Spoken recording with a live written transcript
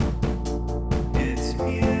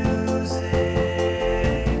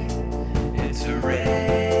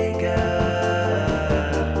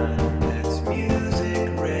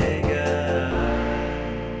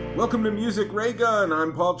Welcome to Music Ray Gun.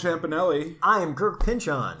 I'm Paul Champanelli. I am Kirk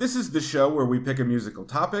Pinchon. This is the show where we pick a musical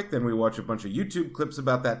topic, then we watch a bunch of YouTube clips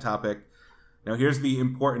about that topic. Now here's the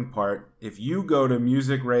important part. If you go to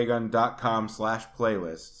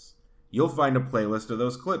musicraygun.com/playlists, you'll find a playlist of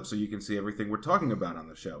those clips so you can see everything we're talking about on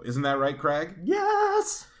the show. Isn't that right, Craig?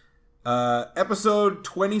 Yes! Episode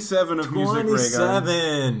 27 of Music Ray Gun.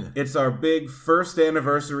 27! It's our big first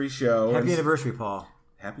anniversary show. Happy anniversary, Paul.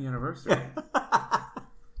 Happy anniversary.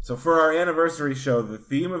 So for our anniversary show, the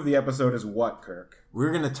theme of the episode is what, Kirk? We're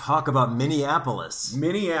going to talk about Minneapolis.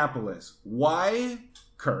 Minneapolis. Why,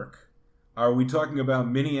 Kirk, are we talking about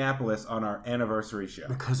Minneapolis on our anniversary show?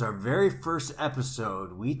 Because our very first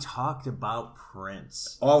episode, we talked about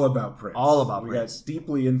Prince. All about Prince. All about we Prince. got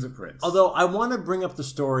deeply into Prince. Although I want to bring up the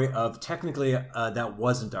story of technically that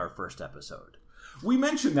wasn't our first episode. We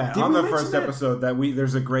mentioned that Did on we the mention first that? episode that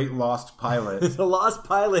there's a great lost pilot. The lost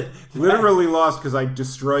pilot. Literally lost because I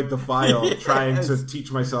destroyed the file Yes. trying to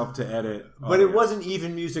teach myself to edit. But it wasn't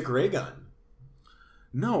even Music Ray Gun.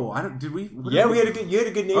 No, I don't. Did we? You had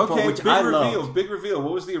a good name for it, which I loved. Big reveal.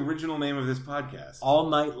 What was the original name of this podcast? All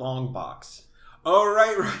Night Long Box. Oh,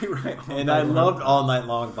 right. And I loved All Night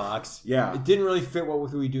Long Box. Yeah. It didn't really fit what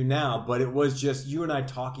we do now, but it was just you and I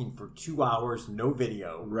talking for 2 hours, no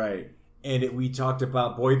video. Right. And we talked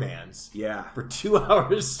about boy bands. Yeah. For 2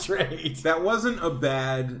 hours straight. That wasn't a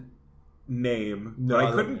bad name, No, but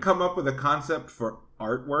I couldn't come up with a concept for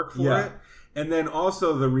artwork for Yeah. it. And then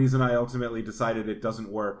also the reason I ultimately decided it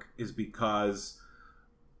doesn't work is because,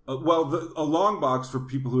 a long box, for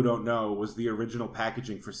people who don't know, was the original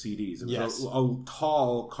packaging for CDs. It was Yes. a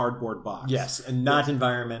tall cardboard box. Yes, and not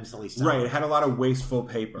environmentally sound. Right, it had a lot of wasteful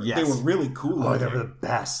paper. Yes. They were really cool. Oh, they were the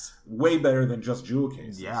best. Way better than just jewel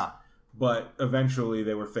cases. Yeah. But eventually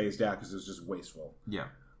they were phased out because it was just wasteful. Yeah.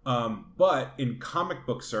 But in comic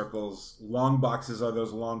book circles, long boxes are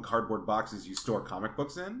those long cardboard boxes you store comic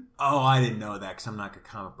books in. Oh, I didn't know that because I'm not a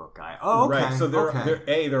comic book guy. Oh, okay. Right. So there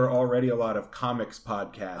are already a lot of comics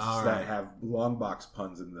podcasts that right. have long box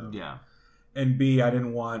puns in them. Yeah. And B, I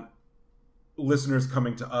didn't want listeners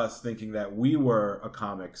coming to us thinking that we were a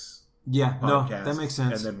comics Yeah, no, podcast. that makes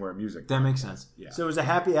sense. And then we're a music That podcast. makes sense. Yeah. So it was a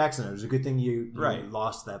happy accident. It was a good thing you Right.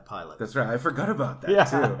 lost that pilot. That's right. I forgot about that Yeah,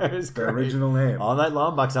 too. it was the great. original name. All Night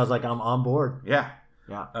Long Box, I was like, I'm on board. Yeah.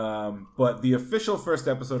 Yeah. But the official first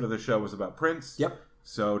episode of the show was about Prince. Yep.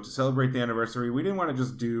 So to celebrate the anniversary, we didn't want to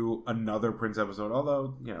just do another Prince episode,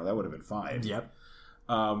 although, that would have been fine. Yep.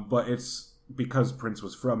 But it's because Prince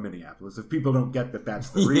was from Minneapolis. If people don't get that that's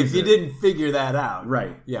the reason. If you didn't figure that out.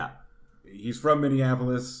 Right. Yeah. He's from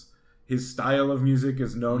Minneapolis. His style of music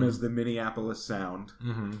is known as the Minneapolis sound.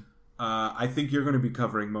 Mm-hmm. I think you're going to be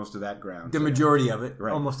covering most of that ground. The majority of it.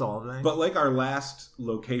 Right. Almost all of it. But like our last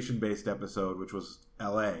location-based episode, which was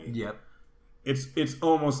L.A., Yep. It's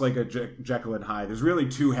almost like a Jekyll and Hyde. There's really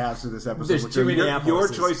two halves to this episode. There's which two are your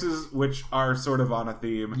Minneapolises. choices, which are sort of on a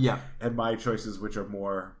theme, Yeah. and my choices, which are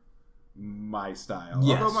more my style.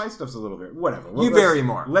 Yes. Although my stuff's a little bit whatever. You vary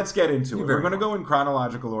more. Let's get into You it. vary We're going to more. go in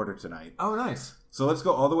chronological order tonight. Oh, nice. So let's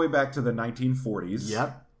go all the way back to the 1940s.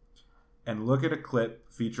 Yep. And look at a clip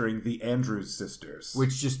featuring the Andrews Sisters.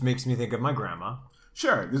 Which just makes me think of my grandma.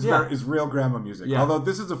 Sure, this is real grandma music. Yeah. Although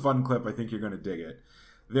this is a fun clip, I think you're going to dig it.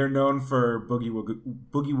 They're known for Boogie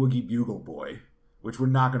Woogie Bugle Boy, which we're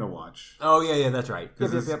not going to watch. Oh, yeah, that's right.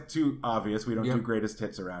 Because it's too obvious. We don't Yep. do greatest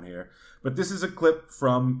hits around here. But this is a clip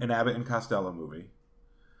from an Abbott and Costello movie.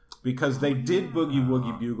 Because they did Boogie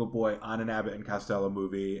Woogie Bugle Boy on an Abbott and Costello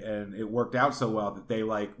movie, and it worked out so well that they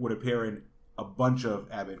would appear in a bunch of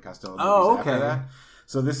Abbott and Costello movies after that.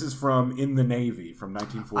 So this is from In the Navy from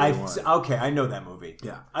 1941. I know that movie.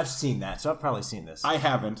 Yeah. I've seen that, so I've probably seen this. I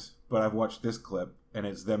haven't, but I've watched this clip, and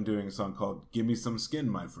it's them doing a song called "Give Me Some Skin,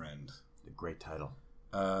 My Friend." A great title.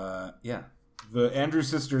 Yeah. The Andrews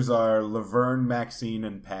Sisters are Laverne, Maxine,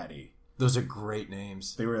 and Patty. Those are great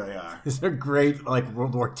names. They really are. These are great,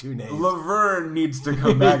 World War II names. Laverne needs to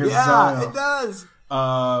come back as yeah, it does.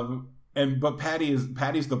 But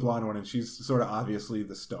Patty's the blonde one, and she's sort of obviously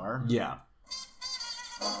the star. Yeah.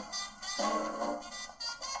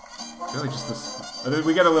 Really, just this.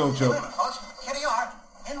 We got a little joke. Here you are,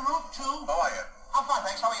 en route to... How are you? I'm fine,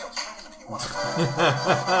 thanks. How are you?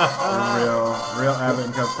 real Abbott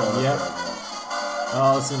and Costello. Yep.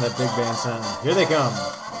 Oh, listen to that big band sound. Here they come.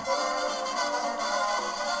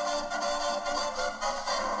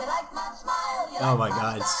 Oh my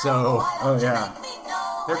God, so... Oh yeah.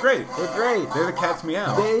 They're great. They're great. They're the Cat's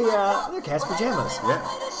Meow. They're cat's pajamas. Yeah.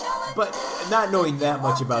 But not knowing that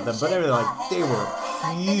much about them, but they were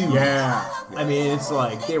huge. Yeah. I mean, it's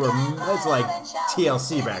like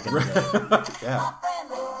TLC back in the day. Yeah.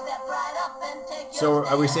 So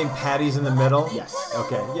are we saying Patty's in the middle? Yes.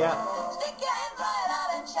 Okay. Yeah. Stick your hands right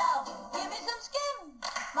out and shout. Give me some skin,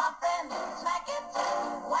 my friend. Smack it,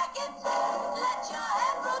 whack it, let your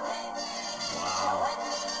hand rotate. Show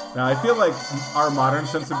it. Now, I feel like our modern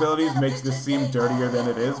sensibilities makes this seem dirtier than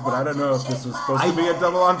it is, but I don't know if this was supposed to be a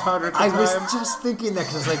double entendre at the I time. was just thinking that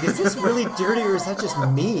because I was like, is this really dirty or is that just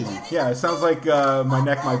me? Yeah, it sounds like My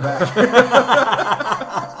Neck, My Back.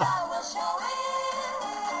 I will show it.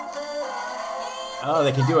 Oh,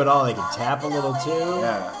 they can do it all. They can tap a little too.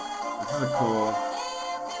 Yeah, this is a cool... If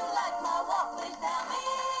you like my walk, please tell me.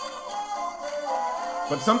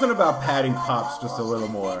 But something about Patty pops just a little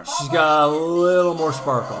more. She's got a little more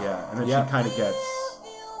sparkle. Yeah, and then Yep. she kind of gets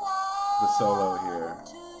the solo here.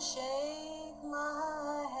 To shake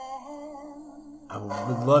my hand. I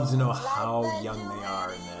would love to know how young they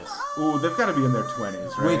are in this. Ooh, they've got to be in their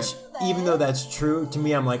 20s, right? Which, even though that's true, to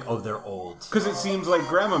me, I'm like, oh, they're old. Because it seems like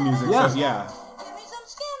grandma music. Yeah. So, yeah. Give me some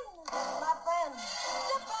skin, my friend.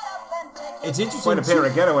 Step right up and take It's interesting. Quite a pair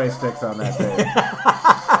of getaway sticks on that thing.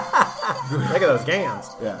 Look at those cans.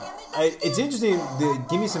 Yeah. It's interesting.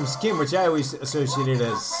 Give Me Some Skin, which I always associated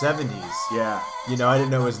as 70s. Yeah. You know, I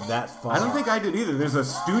didn't know it was that far. I don't think I did either. There's a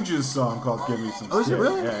Stooges song called Give Me Some Oh, is it Skin.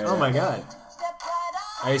 really? Yeah, yeah, Oh, yeah. my God. Step right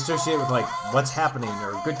up. I associate it with, like, What's Happening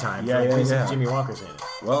or Good Times. Yeah, like, yeah, basically yeah. Jimmy Walker saying it.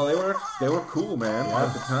 Well, they were cool, man, Yeah.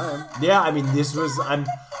 at the time. Yeah, I mean, this was.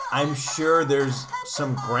 I'm sure there's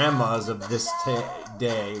some grandmas of this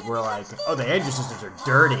day where like, oh, the Andrews sisters are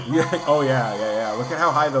dirty. Yeah. Oh yeah, yeah, yeah. Look at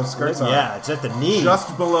how high those skirts are. Yeah, it's at the knee.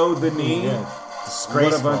 Just below the knee. Yeah. What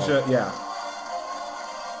Disgraceful. a bunch of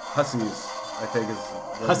hussies. I think is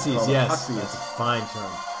what it's Hussies, called. yes. Hussies. That's a fine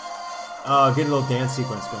term. Oh, good little dance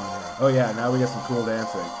sequence going here. Oh yeah, now we got some cool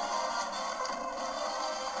dancing.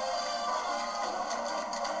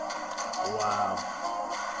 Wow.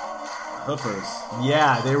 Hoofers.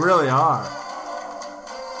 Yeah, they really are.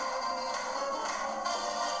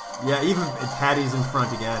 Yeah, even Patty's in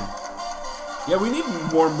front again. Yeah, we need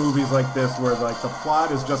more movies like this where like the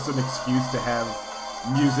plot is just an excuse to have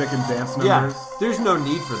music and dance numbers. Yeah, there's no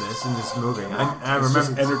need for this in this movie. I It's remember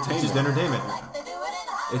just entertainment. It's just entertainment. They do it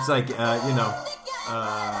in high. It's like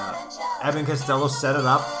Abbott and Costello set it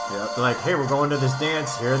up. Yep. They're like, hey, we're going to this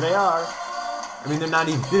dance. Here they are. I mean, they're not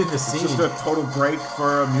even in the scene. It's just a total break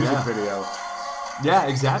for a music Yeah. video. Yeah,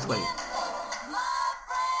 exactly.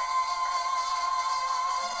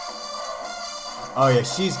 Oh yeah,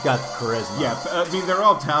 she's got charisma. Yeah, I mean they're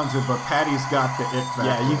all talented, but Patty's got the it factor.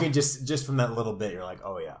 Yeah, you can just from that little bit, you're like,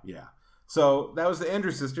 oh yeah. Yeah. So that was the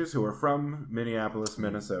Andrews sisters, who are from Minneapolis,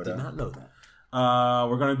 Minnesota. Did not know that.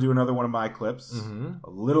 We're going to do another one of my clips. Mm-hmm. A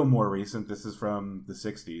little more recent. This is from the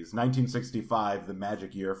 60s. 1965, the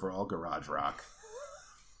magic year for all garage rock.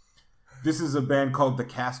 This is a band called The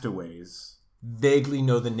Castaways. Vaguely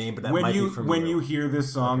know the name, but that might be familiar. When you hear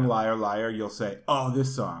this song, Liar Liar, you'll say, oh,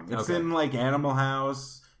 this song. It's Okay. in like Animal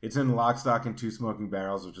House. It's in Lock, Stock, and Two Smoking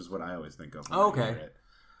Barrels, which is what I always think of when I hear it.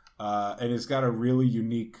 And it's got a really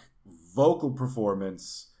unique vocal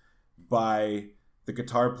performance by the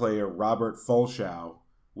guitar player Robert Folschow,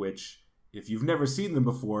 which, if you've never seen them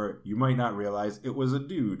before, you might not realize it was a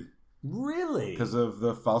dude. Really? Because of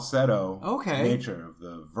the falsetto Okay. nature of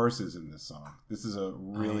the verses in this song. This is a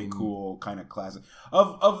really cool kind of classic.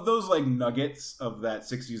 Of those like nuggets of that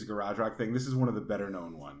 60s garage rock thing, this is one of the better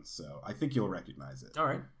known ones. So I think you'll recognize it. All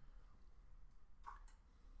right.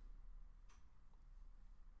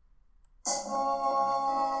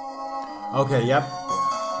 Okay, yep.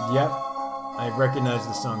 Yep. I recognize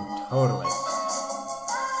the song totally.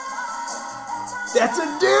 That's a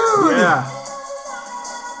dude! Yeah.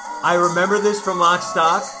 I remember this from Lock,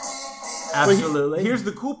 Stock. But he- Absolutely. here's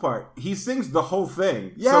the cool part. He sings the whole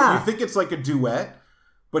thing. So Yeah. you think it's like a duet,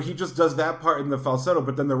 but he just does that part in the falsetto,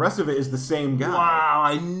 but then the rest of it is the same guy. Wow,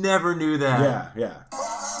 I never knew that. Yeah, yeah.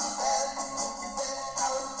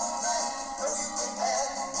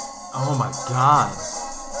 Oh my god.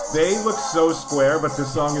 They look so square, but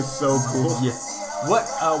this song is so cool. Yeah.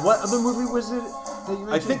 What other movie was it that you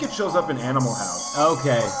mentioned? I think it shows up in Animal House.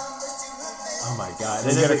 Okay. Oh my god.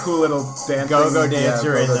 They get a cool little dancing Go-go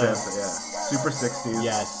dancer in go-go there. dancer, yeah. Super 60s.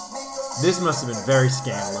 Yes. This must have been very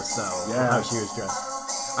scandalous though. Yeah. How she was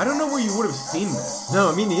dressed. I don't know where you would have seen this.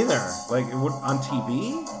 No, me neither. Like it would, on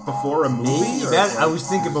TV before a movie. Maybe or, that I like- was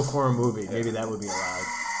thinking before a movie. Maybe that would be allowed.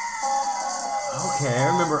 Okay, I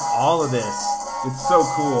remember all of this. It's so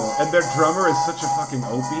cool, and their drummer is such a fucking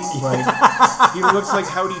opie. Like he looks like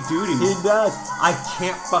Howdy Doody. He does. I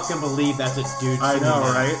can't fucking believe that's a dude. I singing know,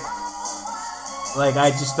 that. right? Like I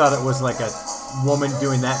just thought it was like a woman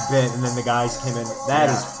doing that bit, and then the guys came in. That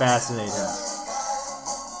is Yeah. fascinating.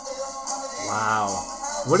 Wow.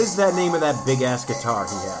 What is that name of that big ass guitar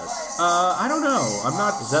he has? I don't know. I'm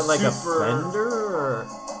not. Is that like a super, Fender or?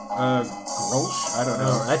 Grolsch? I don't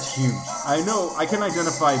know. Oh, that's huge. I know. I can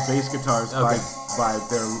identify bass guitars Okay. by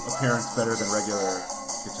their appearance better than regular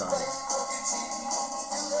guitars.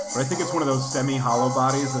 But I think it's one of those semi-hollow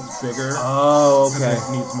bodies that's bigger. Oh, okay. Because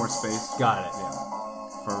it needs more space. Got it. Yeah.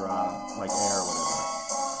 For like air or whatever.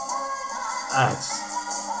 That's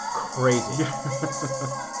crazy.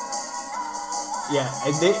 Yeah,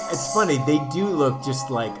 and it's funny. They do look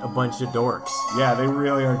just like a bunch of dorks. Yeah, they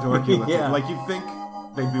really are dorky looking. Yeah. Like you'd think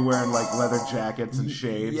they'd be wearing like leather jackets and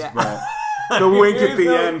shades, Yeah. but the wink at the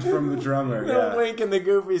end from the drummer. The Yeah. wink and the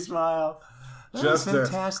goofy smile. That's Just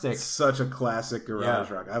fantastic. such a classic garage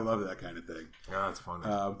Yeah. rock. I love that kind of thing. Oh, that's funny.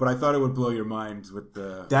 But I thought it would blow your mind with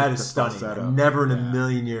the That with is the stunning. falsetto. Never in a Yeah.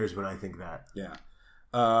 million years would I think that. Yeah.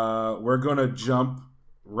 We're gonna jump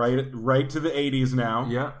right to the 80s now.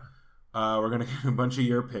 Yeah. We're gonna get a bunch of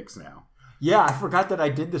your picks now. Yeah, I forgot that I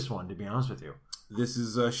did this one, to be honest with you. This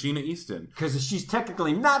is Sheena Easton. Because she's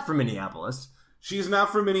technically not from Minneapolis. She's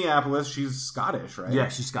not from Minneapolis. She's Scottish, right? Yeah,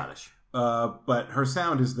 she's Scottish. But her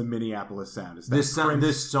sound is the Minneapolis sound. Is that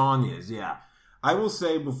This song is, yeah. I will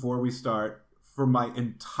say before we start, for my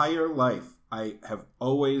entire life, I have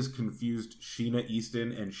always confused Sheena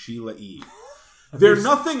Easton and Sheila E. They're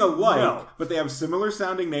nothing alike, No. but they have similar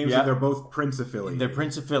sounding names, Yeah. and they're both Prince affiliates. They're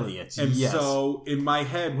Prince affiliates. And yes. so, in my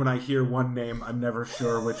head, when I hear one name, I'm never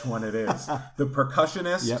sure which one it is. The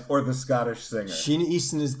percussionist Yep. or the Scottish singer. Sheena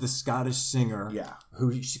Easton is the Scottish singer. Yeah.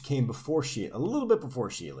 Who she came before Sheila, a little bit before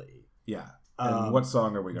Sheila E. Yeah. And what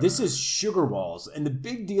song are we going to This is Sugar Walls. And the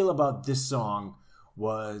big deal about this song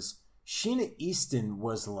was Sheena Easton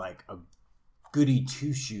was like a goody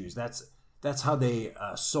two-shoes. That's how they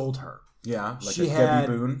sold her. Yeah, like She a had,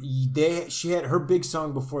 Debbie Boone. She had her big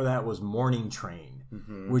song before that was Morning Train,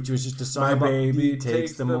 which was just a song My about baby he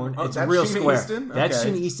takes the morning. Oh, it's that's real Sheena square. Easton? That's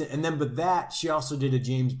Okay. Sheena Easton. And then but that she also did a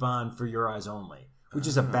James Bond For Your Eyes Only, which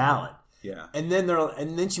is a ballad. Yeah. And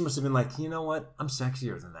then she must have been like, you know what? I'm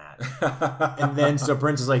sexier than that. And then so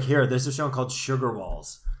Prince is like, here, there's a song called Sugar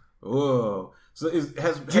Walls. Oh. So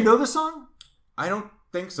do you know the song? I don't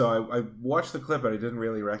think so. I watched the clip, but I didn't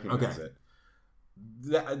really recognize Okay. it.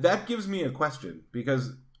 That gives me a question,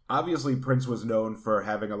 because obviously Prince was known for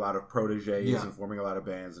having a lot of proteges Yeah. and forming a lot of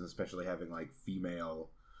bands, and especially having like female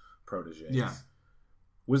proteges. Yeah.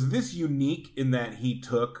 Was this unique in that he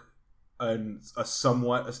took a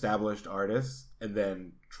somewhat established artist and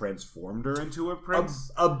then transformed her into a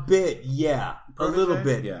Prince? A bit, yeah. Protege? A little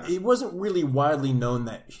bit. Yeah. It wasn't really widely known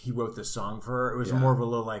that he wrote the song for her. It was Yeah. more of a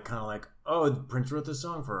little like, kind of like, oh, Prince wrote the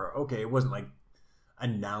song for her. Okay, it wasn't like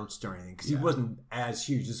announced or anything, because he Yeah. wasn't as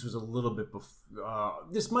huge. This was a little bit before.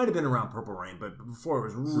 This might have been around Purple Rain, but before it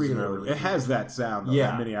was really, really it has that sound, though,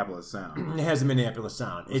 Yeah. that Minneapolis sound. It has a Minneapolis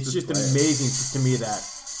sound. It's just just play it. amazing to me that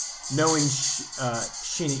knowing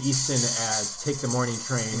Sheena Easton as Take the Morning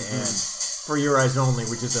Train and For Your Eyes Only,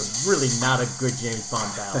 which is a really not a good James Bond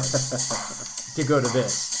ballad, to go to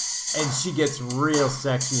this. And she gets real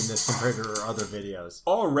sexy in this compared to her other videos.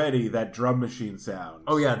 Already, that drum machine sound.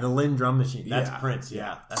 Oh yeah, the Lynn drum machine. That's Yeah. Prince,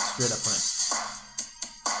 yeah. That's straight up Prince.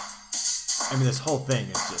 I mean, this whole thing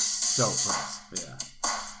is just so Prince. Yeah.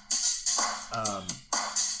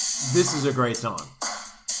 This is a great song.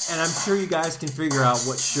 And I'm sure you guys can figure out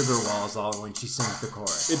what Sugar Walls are when she sings the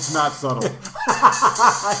chorus. It's not subtle.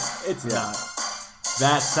 It's not.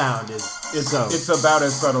 That sound is It's about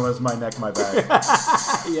as subtle as my neck, my back.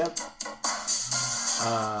 Yep.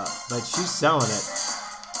 But she's selling it.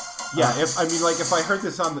 Yeah, if I heard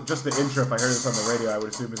this on just the intro, if I heard this on the radio, I would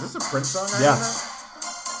assume, is this a Prince song? Yeah.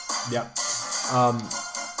 Yep.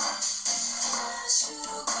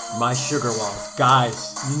 My Sugar Walls.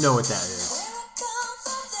 Guys, you know what that is.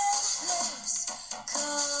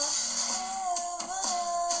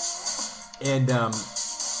 And,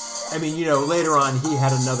 I mean, you know, later on he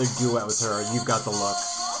had another duet with her, You've Got the Look.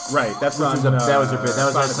 Right, that's Which on, was that was her bit. That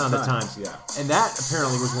was Sign that Sound of Times. Yeah. And that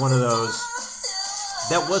apparently was one of those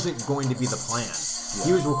that wasn't going to be the plan. Yeah.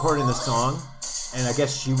 He was recording the song, and I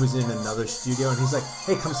guess she was in another studio, and he's like,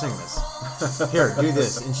 "Hey, come sing this. Here, do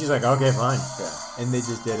this." And she's like, "Okay, fine." Yeah. And they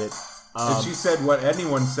just did it. And she said what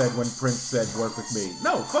anyone said when Prince said, "Work with me."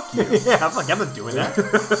 No, fuck you. Yeah, I'm like, I'm not doing that.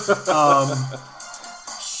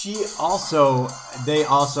 They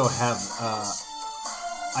also have.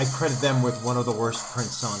 I credit them with one of the worst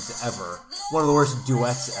Prince songs ever. One of the worst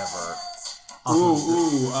duets ever.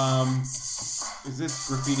 Is this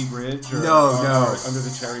Graffiti Bridge? Or, No. Under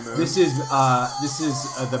the Cherry Moon? This is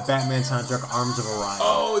the Batman soundtrack, Arms of Orion.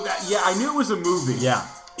 Oh, I knew it was a movie. Yeah,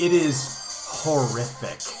 it is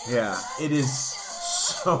horrific. Yeah. It is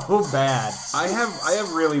so bad. I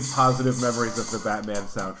have really positive memories of the Batman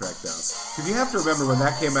soundtrack, though. Because you have to remember, when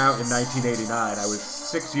that came out in 1989, I was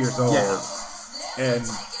 6 years old. Yeah. And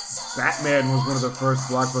Batman was one of the first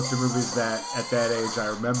blockbuster movies that, at that age, I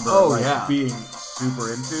remember being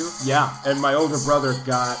super into. Yeah. And my older brother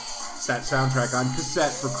got that soundtrack on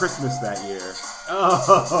cassette for Christmas that year.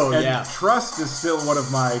 Oh, And yeah. Trust is still one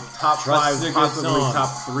of my top Trust is a 5, good possibly song. top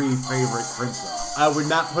 3 favorite Prince songs. I would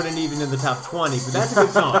not put it even in the top 20, but that's a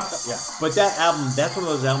good song. Yeah. But that album, that's one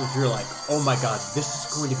of those albums where you're like, oh my god, this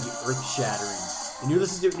is going to be earth-shattering. And you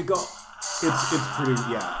listen to it and you go, It's pretty,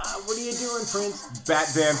 yeah. what are you doing, Prince? Bat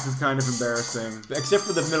Dance is kind of embarrassing. Except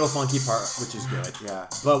for the middle funky part, which is good. Yeah.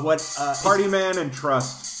 But what... Party Man and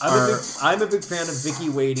Trust I'm a big fan of Vicky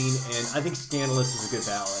Waiting, and I think Scandalous is a good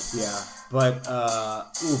ballad. Yeah. But,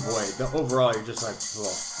 oh boy, the overall, you're just like, oh.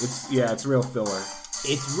 It's real filler.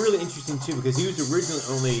 It's really interesting, too, because he was originally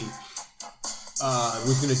only...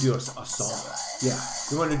 was going to do a song. Yeah.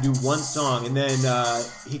 He wanted to do one song, and then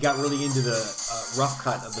he got really into the rough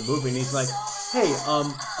cut of the movie, and he's like, hey, I'm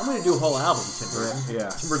going to do a whole album, Tim Burton. Yeah.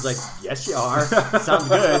 Tim Burton's like, yes, you are. Sounds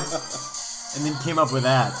good. And then came up with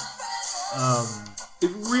that.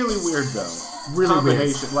 It's really weird, though. Really weird.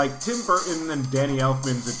 Combination. Like, Tim Burton and Danny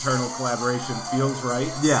Elfman's eternal collaboration feels right.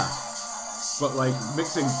 Yeah. But, like,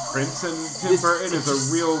 mixing Prince and Tim Burton is a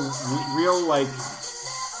real, like...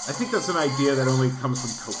 I think that's an idea that only comes from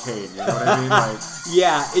cocaine, you know what I mean? Like,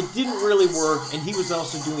 Yeah, it didn't really work, and he was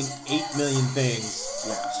also doing 8 million things.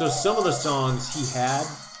 Yeah. So some of the songs he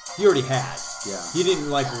already had. Yeah. He didn't,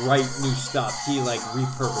 like, write new stuff. He, like,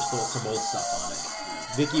 repurposed some old stuff on it.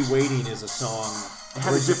 Vicky Waiting is a song... it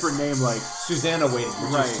had a different name, like... Susanna Waiting,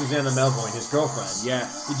 which Right. is Susanna Melvoin, his girlfriend.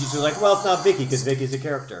 Yes. He just was like, well, it's not Vicky, because Vicky's a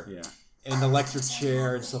character. Yeah. And Electric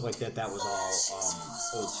Chair and stuff like that, that was all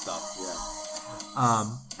old stuff. Yeah.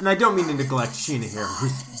 And I don't mean to neglect Sheena here,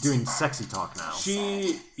 who's doing sexy talk now.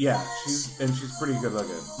 She's pretty good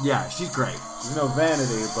looking. Yeah, she's great. She's no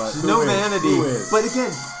vanity, but She's who no is? vanity. Who is? But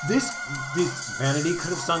again, this Vanity could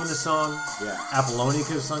have sung the song. Yeah. Apollonia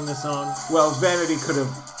could have sung the song. Well, Vanity could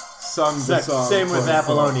have sung the song. Same with quote,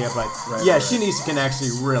 unquote. Apollonia, but Right, yeah, right. Sheena can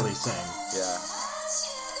actually really sing. Yeah.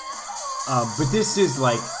 But this is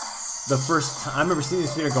like the first time I remember seeing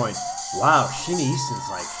this video going, wow, Sheena Easton's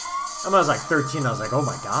like, I was like 13, I was like, oh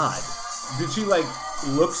my god. Did she, like,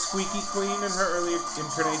 look squeaky clean in her early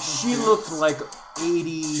incarnation? She looked like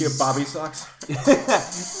 80s. She had bobby socks?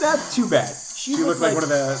 Not too bad. She looked like one of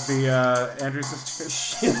the Andrews sisters?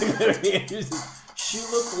 She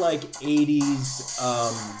looked like 80s,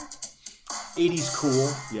 80s cool.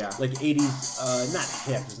 Yeah. Like 80s, not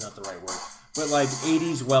hip is not the right word, but like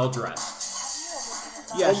 80s well-dressed.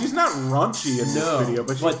 Yeah, she's not raunchy in this video,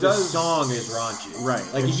 but she the does... song is raunchy. Right.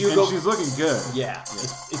 Like and if you and go, she's looking good. yeah.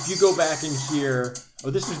 If you go back and hear,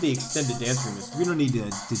 this was the extended dance remix. We don't need to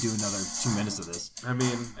do another 2 minutes of this. I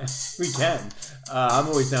mean... We can. I'm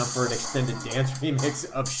always down for an extended dance remix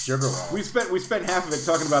of Sugarland. We spent half of it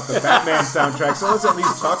talking about the Batman soundtrack, so let's at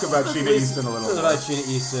least talk about Sheena Easton a little bit. About Sheena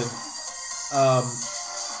Easton.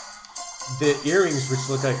 The earrings, which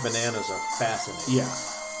look like bananas, are fascinating. Yeah.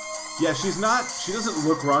 Yeah, she doesn't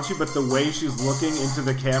look raunchy, but the way she's looking into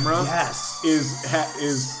the camera Yes. is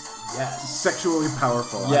Yes. sexually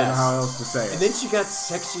powerful. I don't know how else to say it. And then she got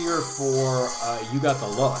sexier for You Got the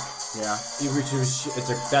Look. Yeah.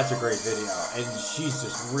 That's a great video, and she's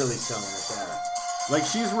just really selling it there. Like,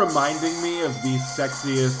 she's reminding me of the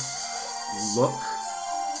sexiest look,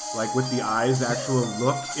 like with the eyes, actual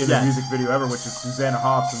look in a music video ever, which is Susanna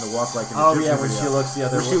Hoffs in the Walk Like an Egyptian when video. she looks the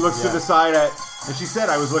other way. Where she looks to the side and she said,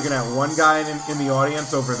 I was looking at one guy in the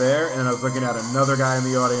audience over there, and I was looking at another guy in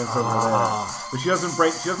the audience over there. But she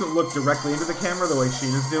doesn't look directly into the camera the way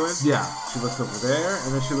Sheena's doing. Yeah. She looks over there,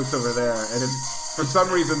 and then she looks over there, and it's, for some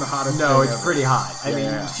reason, the hottest No, thing it's ever. pretty hot. I mean,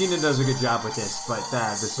 Yeah. Sheena does a good job with this, but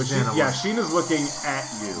the Susanna one. Sheena's looking at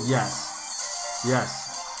you. Yes. Yes.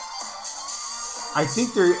 I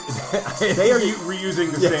think they're... They are reusing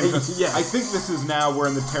the same... Yes. I think this is now, we're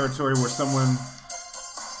in the territory where someone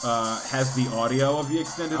has the audio of the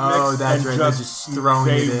extended mix. Oh, that's and right. just throwing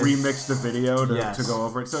they it in. remix the video to Yes. go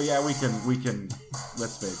over it. So yeah, we can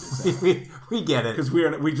let's fade this out. we get it. Because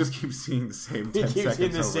we just keep seeing the same 10 We keep seconds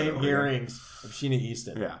seeing the over same and over again. hearings of Sheena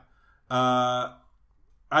Easton. Yeah.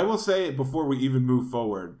 I will say, before we even move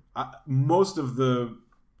forward, most of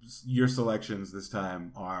your selections this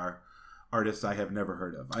time are artists I have never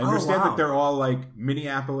heard of. I understand that they're all like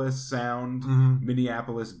Minneapolis sound,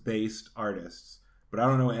 Minneapolis-based artists, but I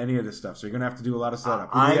don't know any of this stuff, so you're going to have to do a lot of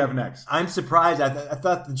setup. Who do we have next? I'm surprised. I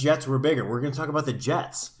thought the Jets were bigger. We're going to talk about the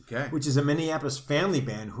Jets, Okay. which is a Minneapolis family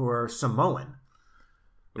band who are Samoan.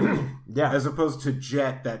 Yeah. As opposed to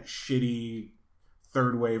Jet, that shitty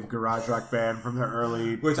third wave garage rock band from the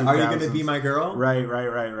early. Which, Are You Gonna Be My Girl? Right.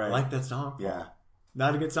 I like that song. Yeah.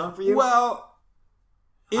 Not a good song for you? Well,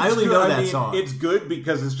 I only know that mean, song. It's good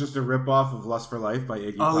because it's just a ripoff of Lust for Life by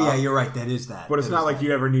Iggy Pop. Oh, yeah, you're right. That is that. But it's that not like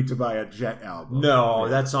you ever need to buy a Jet album. No,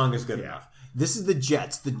 that song is good enough. This is the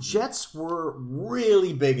Jets. The Jets were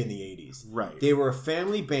really big in the 80s. Right. They were a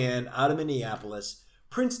family band out of Minneapolis.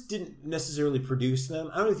 Prince didn't necessarily produce them.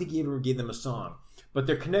 I don't think he ever gave them a song. But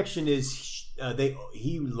their connection is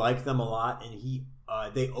he liked them a lot, and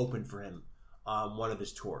they opened for him on one of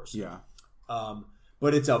his tours. Yeah.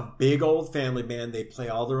 But it's a big old family band. They play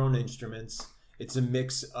all their own instruments. It's a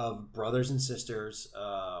mix of brothers and sisters.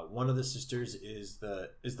 One of the sisters is the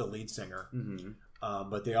lead singer. Mm-hmm.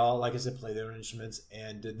 But they all, like I said, play their own instruments.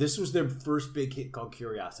 And this was their first big hit called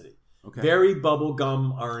Curiosity. Okay. Very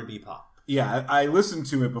bubblegum R&B pop. Yeah, I listened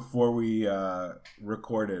to it before we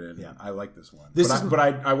recorded it. Yeah. I like this one. But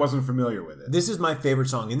I wasn't familiar with it. This is my favorite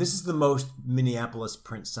song, and this is the most Minneapolis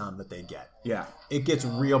Prince sound that they get. Yeah. It gets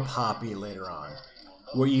real poppy later on.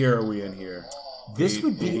 What year are we in here? This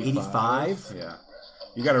would be 85. Yeah.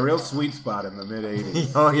 You got a real sweet spot in the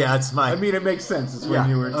mid-80s. Oh, yeah, it's my... I mean, it makes sense. It's when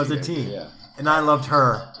you were I was a teen. Yeah. And I loved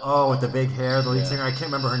her. Oh, with the big hair, the lead singer. I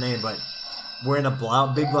can't remember her name, but wearing a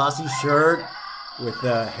big glossy shirt with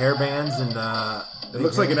hair bands and... it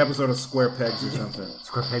looks like an episode of Square Pegs or something.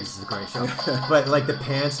 Square Pegs is a great show. But like the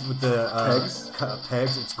pants with the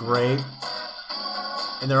pegs, it's great.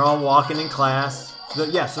 And they're all walking in class. So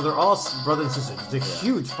they're all brothers and sisters. It's a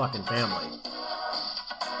huge fucking family.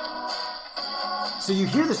 So you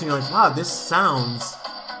hear this and you're like, wow, this sounds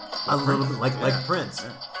a little bit like Prince.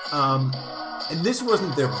 Yeah. And this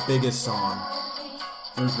wasn't their biggest song.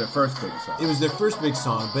 It was their first big song. It was their first big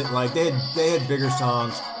song, but like they had bigger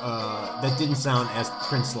songs that didn't sound as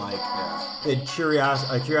Prince-like. Yeah. They had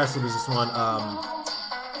Curiosity was this one.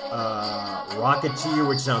 Rocketeer,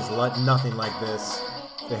 which sounds nothing like this.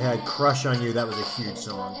 They had Crush on You, that was a huge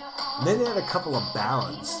song. And then they had a couple of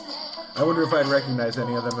ballads. I wonder if I'd recognize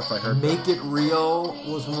any of them if I heard Make It Real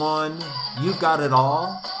was one. You've Got It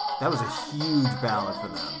All. That was a huge ballad for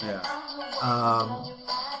them. Yeah.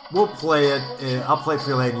 We'll play it. I'll play it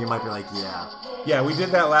for you later, and you might be like, yeah. Yeah, we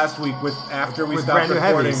did that last week after we with stopped Brand New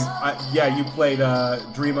recording. Heavies. You played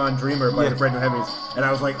Dream On Dreamer by the Brand New Heavies, and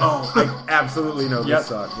I was like, oh, I absolutely know this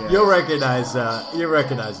song. Yeah. You'll recognize the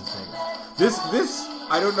thing. This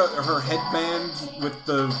I don't know, her headband with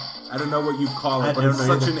the, I don't know what you call it, but it's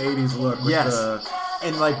such an 80s look. With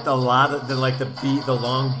and like the long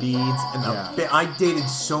beads, and I dated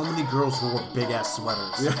so many girls who wore big ass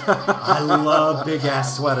sweaters. Yeah. I love big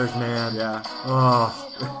ass sweaters, man. Yeah.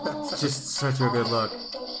 Oh, it's just such a good look.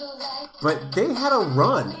 But they had a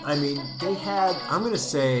run. I mean, they had, I'm gonna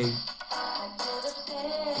say,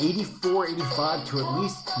 84, 85 to at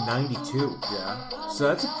least 92. Yeah. So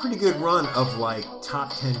that's a pretty good run of like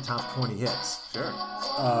top 10, top 20 hits. Sure.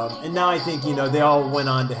 And now I think, they all went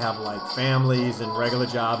on to have like families and regular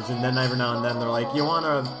jobs, and then every now and then they're like, you want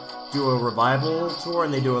to do a revival tour?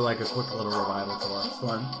 And they do a quick little revival tour. It's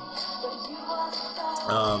fun.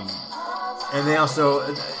 And they also,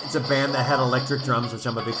 it's a band that had electric drums, which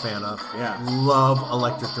I'm a big fan of. Yeah. Love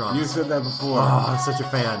electric drums. You said that before. Oh, I'm such a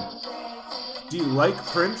fan. Do you like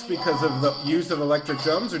Prince because of the use of electric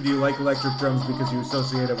drums, or do you like electric drums because you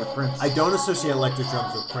associate it with Prince? I don't associate electric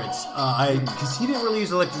drums with Prince. Because he didn't really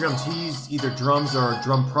use electric drums. He used either drums or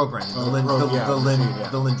drum programming. The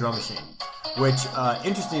Linn drum machine. Which,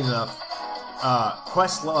 interesting enough,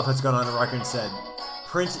 Questlove has gone on the record and said,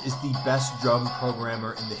 Prince is the best drum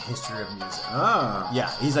programmer in the history of music. Ah. Yeah,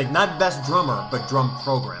 he's like not best drummer, but drum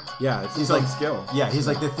programmer. Yeah, it's he's like like skill. Yeah, he's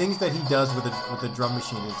like the things that he does with the drum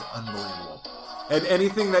machine is unbelievable. And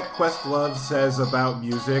anything that Questlove says about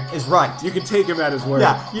music is right. You can take him at his word.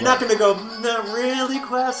 Yeah, you're not going to go, not really,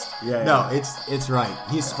 Quest? Yeah. No, it's right.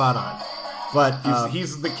 He's spot on. But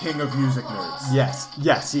he's the king of music nerds.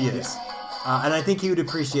 Yes, he is. Yeah. And I think he would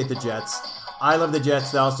appreciate the Jets. I love the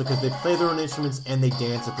Jets also because they play their own instruments and they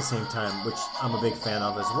dance at the same time, which I'm a big fan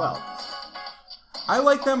of as well. I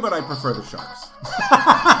like them, but I prefer the Sharks.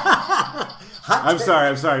 I'm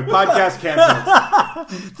sorry. Podcast canceled.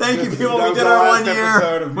 Thank you, people. We did our 1 year.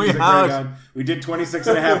 Episode of Music Raygun. We did 26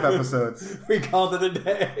 and a half episodes. We called it a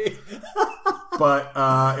day. But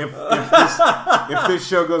if this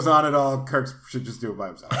show goes on at all, Kirk should just do it by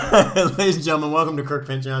himself. Ladies and gentlemen, welcome to Kirk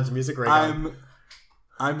Pinchon's Music Raygun.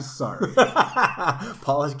 I'm sorry.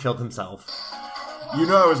 Paul has killed himself. You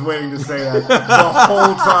know I was waiting to say that the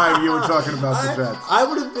whole time you were talking about the Jets. I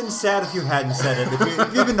would have been sad if you hadn't said it.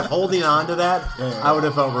 If you've been holding on to that, I would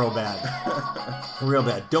have felt real bad. Real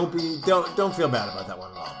bad. Don't feel bad about that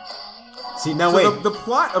one at all. See, now wait. The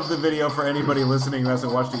plot of the video, for anybody listening who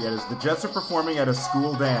hasn't watched it yet, is the Jets are performing at a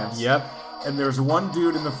school dance. Yep. And there's one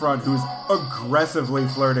dude in the front who's aggressively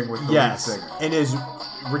flirting with the lead singer. And is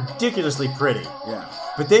ridiculously pretty. Yeah.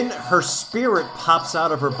 But then her spirit pops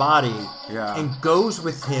out of her body and goes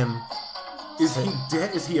with him. Is he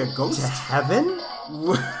dead? Is he a ghost? To heaven?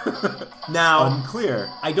 Now, unclear.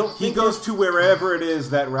 I don't think he goes to wherever it is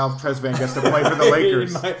that Ralph Tresvant gets to play for the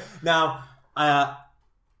Lakers. Now, I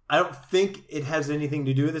don't think it has anything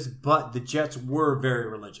to do with this, but the Jets were very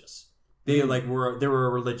religious. They were a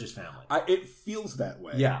religious family. It feels that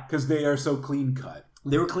way. Yeah, because they are so clean cut.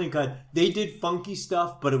 They were clean cut. They did funky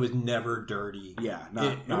stuff, but it was never dirty. Yeah,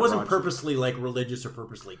 it wasn't purposely like religious or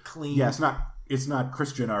purposely clean. Yeah, it's not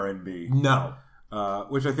Christian R&B. No,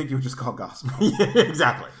 which I think you would just call gospel. Yeah,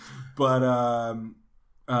 exactly. But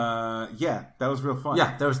yeah, that was real fun.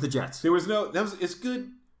 Yeah, that was the Jets. It's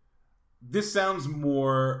good. This sounds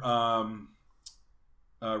more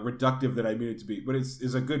reductive than I mean it to be, but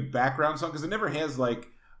it's a good background song because it never has like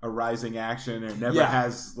a rising action, and it never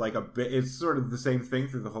has like a bit. It's sort of the same thing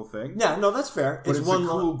through the whole thing. Yeah, no, that's fair. But it's one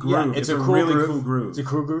cool groove. Yeah, it's a cool really groove. Cool groove. It's a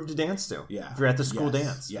cool groove to dance to. Yeah, if you're at the school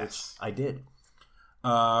dance, yes, which I did.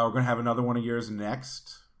 We're gonna have another one of yours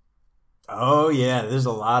next. Oh yeah, there's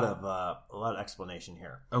a lot of explanation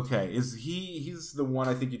here. Okay, he's the one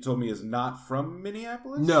I think you told me is not from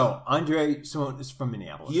Minneapolis? No, Andre Simone is from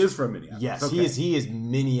Minneapolis. He is from Minneapolis. Yes, okay. He is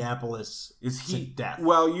Minneapolis. Is he to death?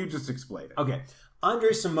 Well, you just explain it. Okay,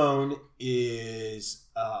 Andre Simone is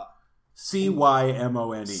Cymone.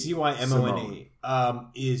 Cymone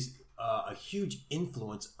is a huge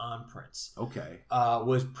influence on Prince. Okay,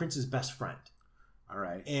 was Prince's best friend. All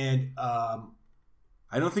right, and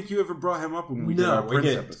I don't think you ever brought him up when we did our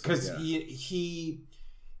Prince episode. Because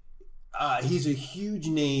he's a huge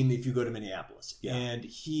name if you go to Minneapolis. Yeah. And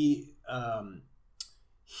he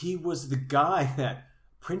was the guy that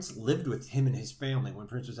Prince lived with him and his family when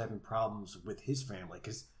Prince was having problems with his family.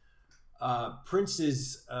 Because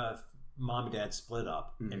Prince's mom and dad split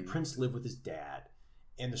up, and Prince lived with his dad.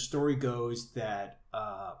 And the story goes that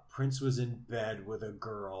Prince was in bed with a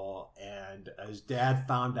girl, and his dad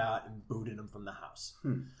found out and booted him from the house.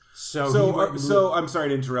 So I'm sorry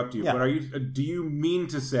to interrupt you, Yeah. but do you mean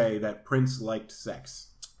to say that Prince liked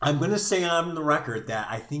sex? I'm going to say on the record that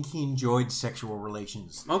I think he enjoyed sexual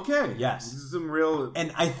relations. Okay. Yes. This is some real...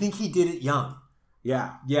 And I think he did it young.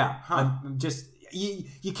 Yeah. Yeah. Huh. I'm just...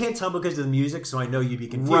 You can't tell because of the music, so I know you'd be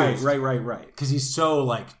confused. Right. Because he's so,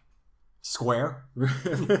 like... square.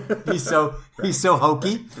 he's so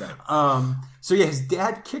hokey. Right. So yeah, his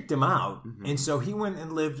dad kicked him out, and so he went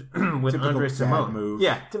and lived with typical Andre dad Simone. move.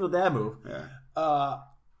 Yeah, typical dad move.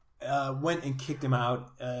 Yeah. Went and kicked him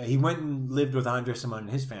out. He went and lived with Andre Simone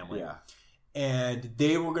and his family. Yeah. And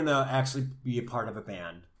they were gonna actually be a part of a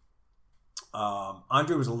band.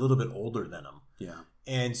 Andre was a little bit older than him. Yeah.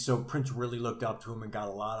 And so Prince really looked up to him and got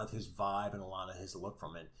a lot of his vibe and a lot of his look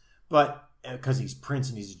from it. But because he's Prince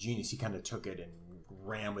and he's a genius, he kind of took it and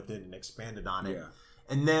ran with it and expanded on it. Yeah.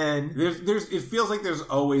 And then it feels like there's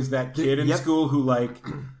always that kid in school who like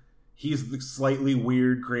he's the slightly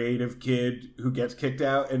weird creative kid who gets kicked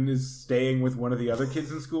out and is staying with one of the other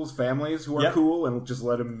kids in school's families who are cool and just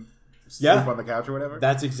let him sleep on the couch or whatever.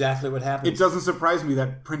 That's exactly what happened. It doesn't surprise me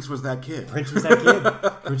that Prince was that kid. Prince was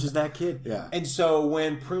that kid. Yeah. And so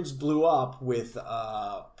when Prince blew up with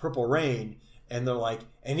Purple Rain, and they're like,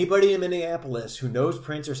 anybody in Minneapolis who knows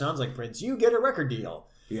Prince or sounds like Prince, you get a record deal.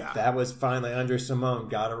 Yeah. That was finally Andre Simone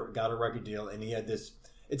got a record deal, and he had this.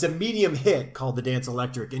 It's a medium hit called "The Dance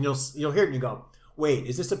Electric," and you'll hear it and you go, "Wait,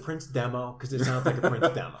 is this a Prince demo?" Because it sounds like a Prince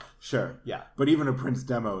demo. Sure. Yeah. But even a Prince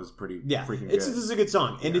demo is pretty freaking good. This is a good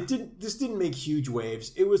song, and this didn't make huge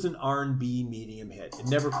waves. It was an R&B medium hit. It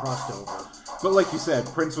never crossed over. But like you said,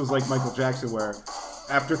 Prince was like Michael Jackson, where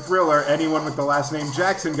after Thriller, anyone with the last name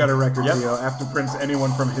Jackson got a record deal. After Prince,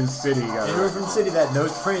 anyone from his city got anyone from the city that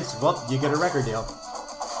knows Prince, well, you get a record deal.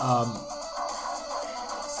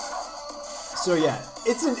 So yeah,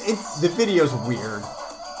 the video's weird.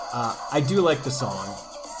 I do like the song.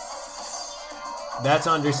 That's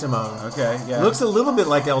Andre Simone. Okay, yeah. Looks a little bit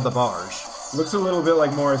like El DeBarge. Looks a little bit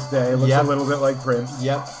like Morris Day. Looks a little bit like Prince.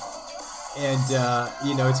 Yep. And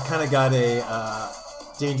it's kind of got a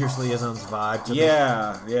Dangerous Liaisons vibe to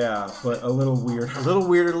yeah, but a little weird. A little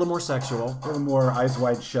weirder, a little more sexual. A little more Eyes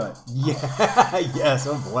Wide Shut. Yeah, yes,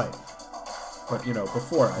 oh boy. But,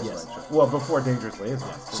 before Eyes Wide Shut. Well, before Dangerous Liaisons.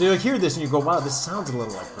 Yeah. So you'll hear this and you go, wow, this sounds a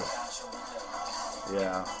little like Prince.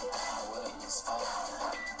 Yeah.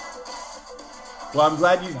 Well, I'm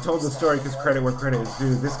glad you told the story because credit where credit is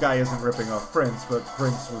due. This guy isn't ripping off Prince, but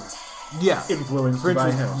Prince was influenced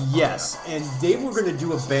by him. Yes, and they were going to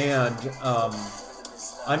do a band.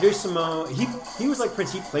 Andre Simone, he was like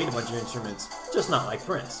Prince. He played a bunch of instruments, just not like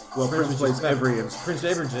Prince. Well, Prince plays every instrument. Prince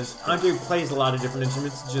every instrument. Andre plays a lot of different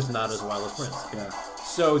instruments, just not as well as Prince. Yeah.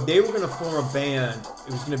 So they were going to form a band.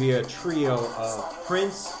 It was going to be a trio of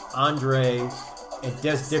Prince, Andre, and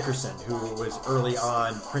Des Dickerson, who was early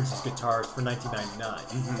on Prince's guitarist for 1999.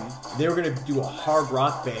 Mm-hmm. They were going to do a hard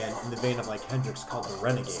rock band in the vein of like Hendrix called the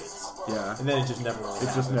Renegades. Yeah. And then it just never really happened.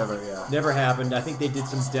 It just never, Never happened. I think they did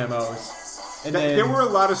some demos. And then, there were a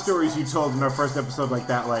lot of stories you told in our first episode like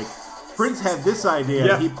that, like Prince had this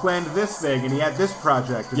idea, he planned this thing, and he had this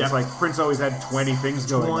project. And it's like Prince always had 20 things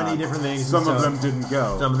going on. 20 different things. Some of them didn't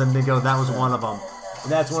go. Some of them didn't go. That was one of them.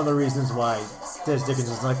 And that's one of the reasons why Des Dickerson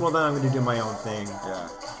was like, well, then I'm going to do my own thing. Yeah.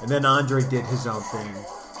 And then Andre did his own thing.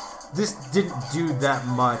 This didn't do that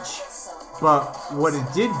much, but what it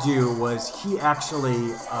did do was he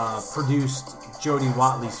actually produced Jody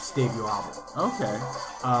Watley's debut album. Okay.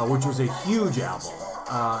 Which was a huge album.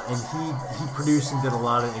 And he produced and did a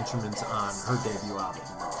lot of instruments on her debut album,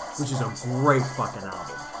 which is a great fucking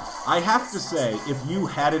album. I have to say, if you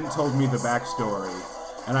hadn't told me the backstory,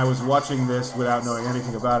 and I was watching this without knowing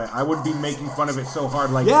anything about it, I would be making fun of it so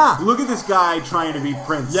hard. Like, look at this guy trying to be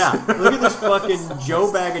Prince. Yeah, look at this fucking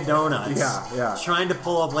Joe Bag of Donuts. Yeah. Trying to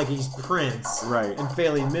pull off like he's Prince. Right. And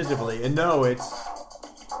failing miserably. And no, it's...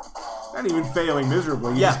 Not even failing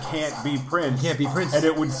miserably. You just can't be Prince. Can't be Prince. And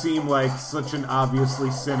it would seem like such an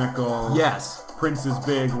obviously cynical... Yes. Prince is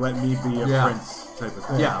big, let me be a Prince type of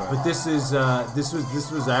thing. Yeah, but this is this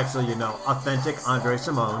was actually, authentic Andre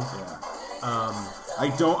Simone. Yeah. I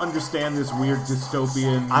don't understand this weird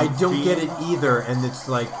dystopian I don't theme. get it either, and it's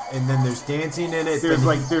like, and then there's dancing in it.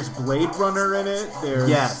 There's Blade Runner in it. There's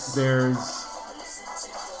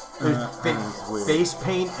face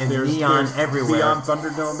paint and neon everywhere. Beyond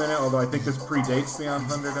Thunderdome in it, although I think this predates Beyond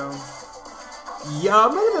Thunderdome. Yeah, it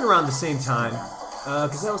might have been around the same time,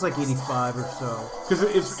 because that was like 85 or so.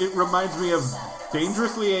 Because it reminds me of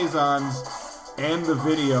Dangerous Liaisons and the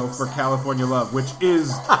video for California Love, which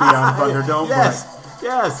is Beyond Thunderdome. Yes.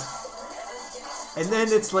 And then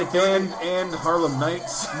it's like and Harlem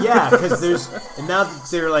Nights. Yeah, because and now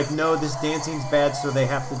they're like, no, this dancing's bad, so they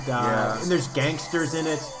have to die. Yeah. And there's gangsters in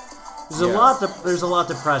it. There's a lot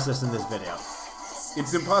to process in this video.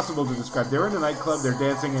 It's impossible to describe. They're in a nightclub, they're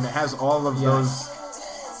dancing, and it has all of those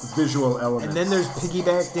visual elements. And then there's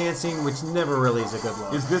piggyback dancing, which never really is a good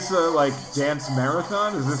look. Is this a dance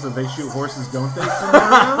marathon? Is this a they shoot horses, don't they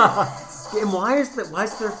scenario? And why is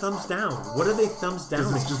their thumbs down? What are they thumbs down?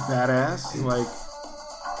 Is this just badass?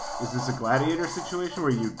 Is this a gladiator situation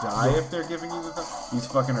where you die if they're giving you the thumb? These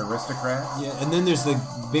fucking aristocrats? Yeah, and then there's the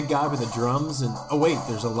big guy with the drums, and oh wait,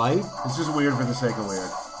 there's a light. It's just weird for the sake of weird.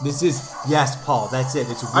 This is Paul. That's it.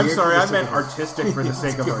 It's weird. I'm sorry, I meant artistic for the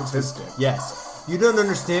sake of artistic. Yes, you don't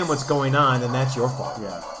understand what's going on, and that's your fault.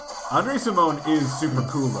 Yeah, Andre Simone is super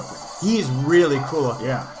cool looking. He is really cool looking.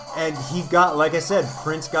 Yeah. And he got, like I said,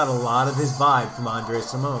 Prince got a lot of his vibe from Andre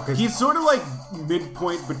Simone. He's sort of like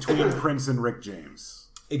midpoint between Prince and Rick James.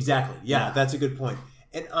 Exactly. Yeah, that's a good point.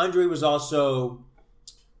 And Andre was also,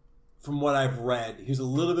 from what I've read, he was a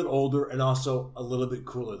little bit older and also a little bit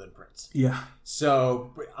cooler than Prince. Yeah.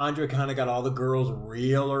 So Andre kind of got all the girls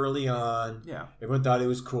real early on. Yeah. Everyone thought he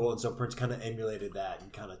was cool, and so Prince kind of emulated that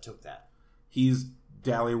and kind of took that. He's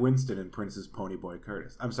Dally Winston and Prince's Ponyboy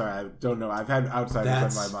Curtis. I'm sorry, I don't know. I've had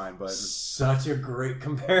outsiders on my mind, but such a great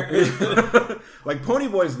comparison. Like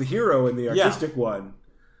Ponyboy's the hero in the artistic one,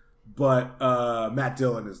 but Matt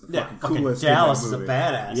Dillon is the fucking coolest. Dallas in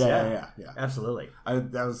that is movie. a badass. Yeah. Absolutely.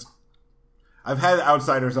 I've had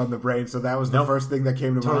outsiders on the brain, so that was the first thing that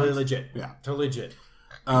came to mind. Totally legit. Yeah, totally legit.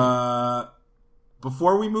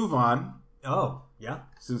 Before we move on,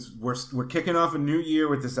 since we're kicking off a new year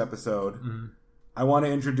with this episode. Mm-hmm. I want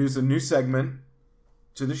to introduce a new segment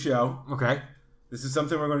to the show. Okay. This is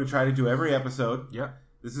something we're going to try to do every episode. Yeah.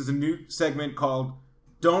 This is a new segment called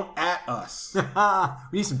Don't At Us.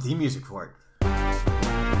 We need some theme music for it.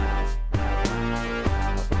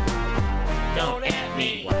 Don't at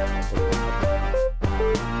me.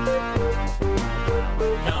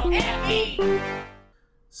 Don't at me.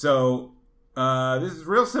 So, this is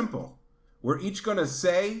real simple. We're each going to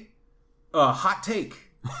say a hot take.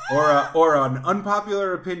 or an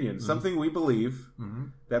unpopular opinion, something we believe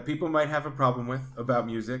that people might have a problem with about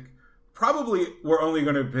music. Probably we're only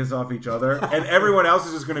going to piss off each other, and everyone else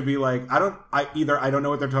is just going to be like, I don't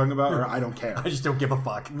know what they're talking about, or I don't care. I just don't give a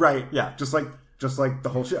fuck. Right? Yeah. Just like just like the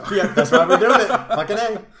whole show. Yeah, that's why we're doing it. Fucking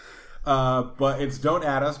A. But it's don't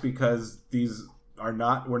at us because these are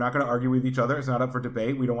not. We're not going to argue with each other. It's not up for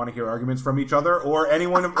debate. We don't want to hear arguments from each other or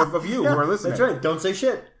anyone of you who are listening. That's right. Don't say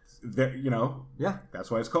shit. Yeah,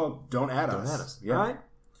 that's why it's called don't at us. Don't at us. Yeah. All right.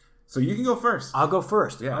 So you can go first. I'll go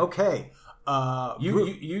first. Yeah. Okay.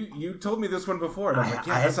 You told me this one before, and I'm like,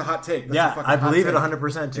 that's a hot take. That's a Yeah, fucking I hot believe take. it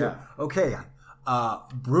 100% too. Yeah. Okay.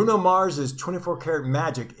 Bruno Mars's 24 Karat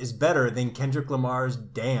Magic is better than Kendrick Lamar's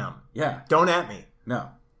Damn. Yeah. Don't at me. No.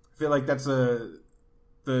 I feel like that's the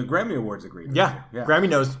Grammy Awards agreed. with Yeah. you. Grammy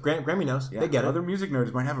knows. Grammy knows. Yeah. They get Other it. music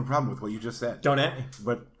nerds might have a problem with what you just said. Don't at me.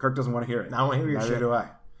 But Kirk doesn't want to hear it. I don't want to hear your Neither shit. do I.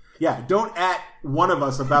 Yeah, don't at one of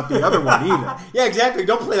us about the other one either. Yeah, exactly.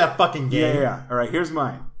 Don't play that fucking game. Yeah. All right, here's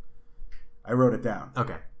mine. I wrote it down.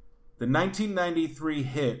 Okay. The 1993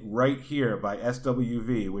 hit Right Here by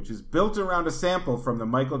SWV, which is built around a sample from the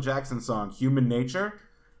Michael Jackson song Human Nature,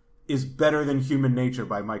 is better than Human Nature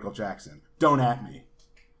by Michael Jackson. Don't at me.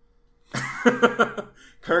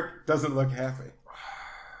 Kirk doesn't look happy.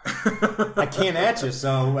 I can't at you,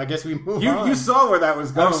 so I guess we move on. You saw where that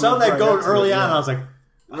was going. I saw that before I going got to early it, on. yeah. I was like,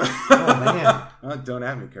 oh, man. Don't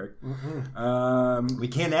at me, Kirk. We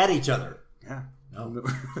can't at each other. Yeah. No.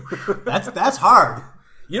 That's hard.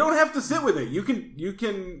 You don't have to sit with it. You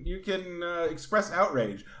can express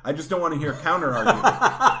outrage. I just don't want to hear counter argument.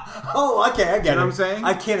 Oh, okay, I get it. You know what I'm saying?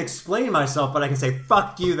 I can't explain myself, but I can say,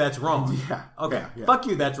 fuck you, that's wrong. Yeah. Okay. Yeah. Fuck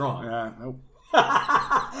you, that's wrong. Nope.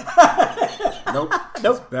 Nope.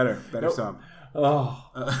 Nope. Better song. Oh.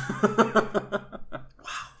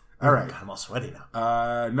 All right. God, I'm all sweaty now.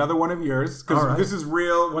 Another one of yours, because All right. this is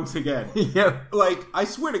real once again. Yeah. Like, I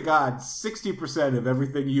swear to God, 60% of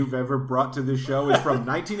everything you've ever brought to this show is from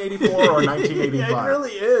 1984 or 1985. It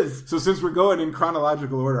really is. So since we're going in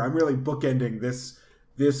chronological order, I'm really bookending this.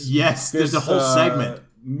 Yes, there's a whole segment.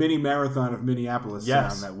 Mini marathon of Minneapolis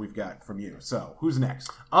Yes. sound that we've got from you. So, who's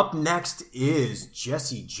next? Up next is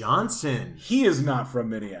Jesse Johnson. He is not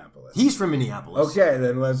from Minneapolis. He's from Minneapolis. Okay,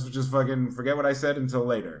 then let's just fucking forget what I said until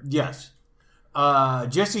later. Yes.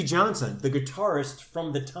 Jesse Johnson, the guitarist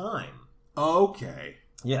from The Time. Okay.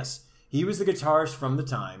 Yes. He was the guitarist from The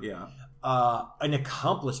Time. Yeah. An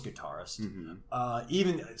accomplished guitarist.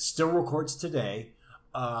 Even still records today.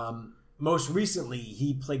 Most recently,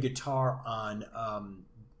 he played guitar on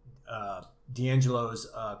D'Angelo's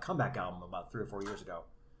comeback album about 3 or 4 years ago.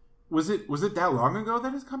 Was it that long ago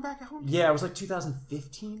that his comeback album? Yeah, it was like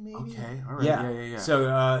 2015, maybe. Okay, all right. Yeah. So,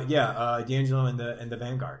 D'Angelo and the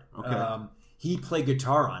Vanguard. Okay. He played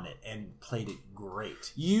guitar on it and played it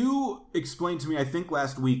great. You explained to me, I think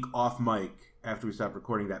last week off mic, after we stopped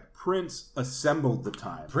recording, that Prince assembled The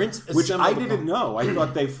Time. Which I didn't know. I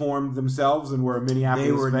thought they formed themselves and were a Minneapolis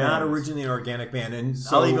They were band. not originally an organic band, and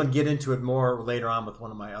So- I'll even get into it more later on with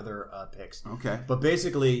one of my other picks. Okay. But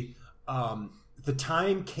basically, The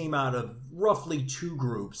Time came out of roughly 2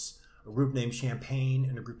 groups, a group named Champagne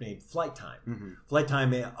and a group named Flight Time. Flight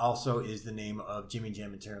Time also is the name of Jimmy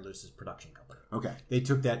Jam and Terry Lewis's production company. Okay. They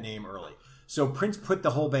took that name early. So Prince put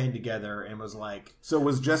the whole band together and was like... So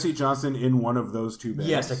was Jesse Johnson in one of those 2 bands?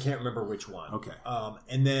 Yes, I can't remember which one. Okay.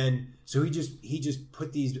 And then, so he just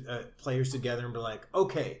put these players together and be like,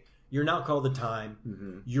 okay, you're now called The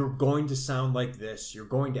Time. You're going to sound like this. You're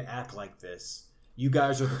going to act like this. You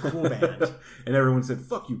guys are the cool band. And everyone said,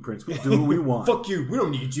 fuck you, Prince. We'll do what we want. Fuck you. We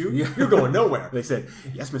don't need you. Yeah. You're going nowhere. They said,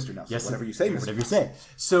 yes, Mr. Nelson. Yes, whatever you say, Mr. Whatever you say.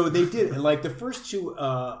 So they did. Like the first 2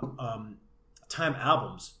 Time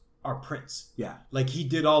albums are Prince. Yeah. Like he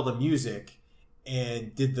did all the music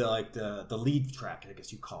and did the lead track, I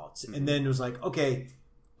guess you call it. And then it was like, okay,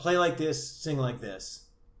 play like this, sing like this,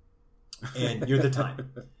 and you're The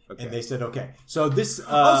Time. Okay. And they said, okay. So this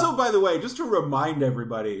also, by the way, just to remind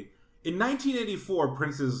everybody, in 1984,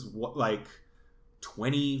 Prince is like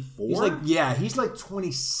 24. he's like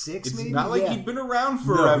 26. It's maybe. not like Yeah. he'd been around he's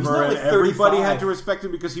forever, not like and everybody 35. had to respect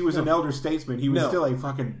him because he was an elder statesman. He was No. still a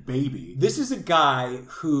fucking baby. This is a guy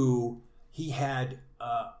who he had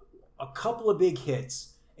a couple of big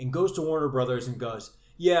hits and goes to Warner Brothers and goes,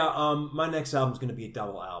 my next album's going to be a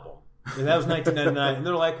double album. And that was 1999. And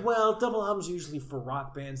they're like, well, double albums are usually for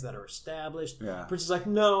rock bands that are established. Yeah. Prince is like,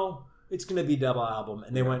 no, it's going to be a double album.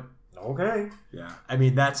 And they went, okay. Yeah. I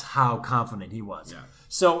mean, that's how confident he was. Yeah.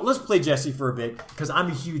 So let's play Jesse for a bit because I'm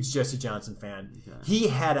a huge Jesse Johnson fan. Okay. He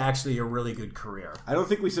had actually a really good career. I don't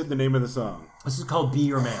think we said the name of the song. This is called Be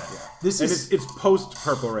Your Man. This And is it's post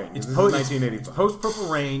Purple Rain. It's This is post 1985. Post Purple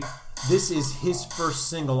Rain. This is his first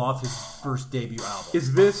single off his first debut album.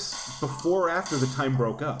 Is this before or after The Time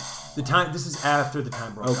broke up? This is after The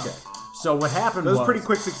Time broke up. Okay. So what happened That was was pretty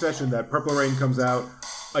quick succession that Purple Rain comes out,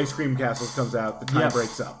 Ice Cream Castles comes out, The Time Yeah.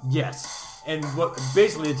 breaks up. Yes. And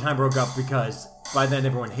basically the time broke up because by then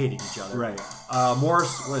everyone hated each other. Right.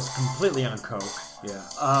 Morris was completely on coke. Yeah.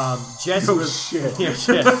 Jesse No was shit. Yeah,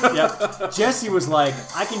 shit. Yeah. Jesse was like,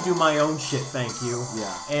 I can do my own shit, thank you.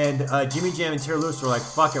 Yeah. And Jimmy Jam and Terry Lewis were like,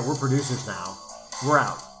 fuck it, we're producers now. We're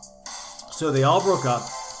out. So they all broke up.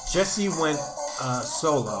 Jesse went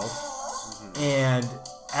solo, and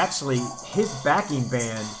actually his backing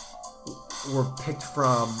band were picked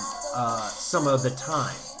from some of the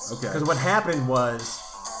time. Okay. Because what happened was,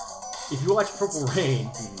 if you watch Purple Rain,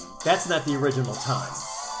 that's not the original time.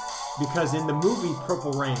 Because in the movie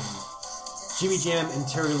Purple Rain, Jimmy Jam and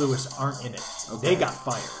Terry Lewis aren't in it. Okay. They got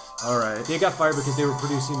fired. All right. They got fired because they were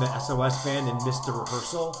producing the SOS band and missed the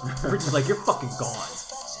rehearsal. Prince is like, you're fucking gone.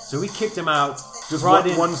 So he kicked him out. Just brought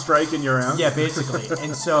in, one strike and you're out? Yeah, basically.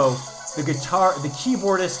 And so the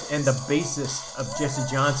keyboardist and the bassist of Jesse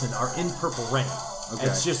Johnson are in Purple Rain. Okay.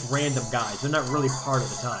 It's just random guys. They're not really part of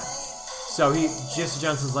the time. So Jesse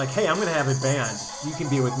Johnson's like, hey, I'm going to have a band. You can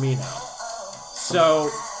be with me now. So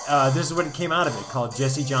this is what it came out of it, called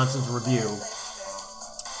Jesse Johnson's Review.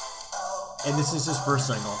 And this is his first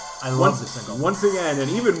single. I love this single. Once again, and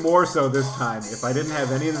even more so this time, if I didn't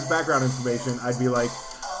have any of this background information, I'd be like,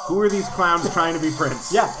 who are these clowns trying to be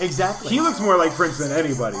Prince? Yeah, exactly. He looks more like Prince than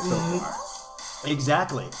anybody so far.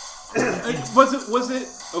 Exactly. Was it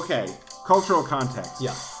okay, cultural context.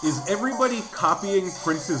 Yeah. Is everybody copying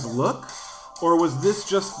Prince's look? Or was this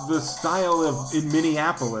just the style in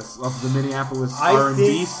Minneapolis, of the Minneapolis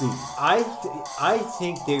R&B scene? I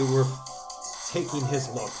think they were taking his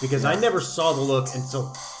look, because I never saw the look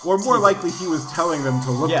until... Or more likely he was telling them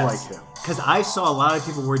to look like him. Because I saw a lot of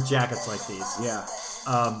people wear jackets like these. Yeah.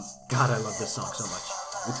 God, I love this song so much.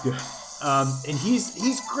 It's good. And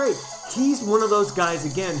he's great. He's one of those guys,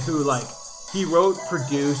 again, who, like, he wrote,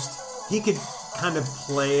 produced, he could kind of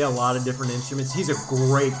play a lot of different instruments. He's a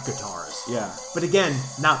great guitarist. Yeah. But again,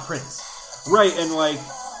 not Prince. Right, and like,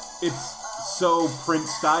 it's so Prince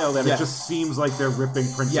style that it just seems like they're ripping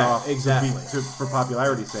Prince off exactly. for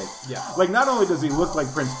popularity's sake. Yeah. Like, not only does he look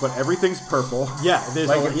like Prince, but everything's purple. Yeah, there's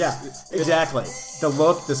Like, exactly. The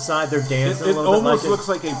look, the side, they're dancing It a little almost bit looks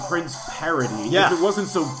like a Prince parody. Yeah. If it wasn't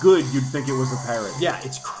so good, you'd think it was a parody. Yeah,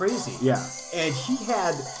 it's crazy. Yeah. And he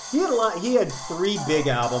had a lot. He had 3 big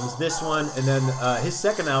albums. This one, and then his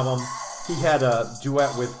second album, he had a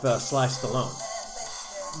duet with Sly Stallone.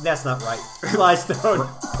 That's not right. Sly Stallone.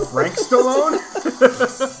 Frank Stallone?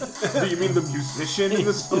 Do you mean the musician in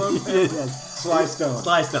the Stallone? Sly Stone.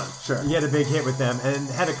 Sly Stone. Sure. He had a big hit with them and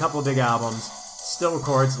had a couple of big albums. Still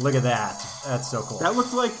records. Look at that. That's so cool. That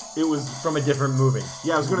looked like it was From a different movie.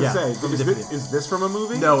 Yeah, I was going to say, from a is different this, is this from a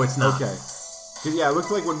movie? No, it's not. Okay. 'Cause, yeah, it looks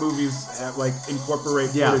like when movies like incorporate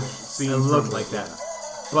footage scenes. It looked from like it. that.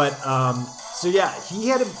 But so yeah, he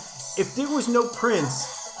had a. If there was no Prince,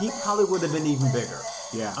 he probably would have been even bigger.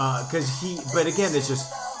 Yeah. Because but again, it's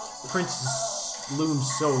just Prince looms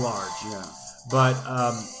so large. Yeah. But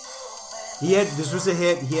this was a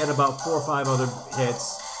hit. He had about 4 or 5 other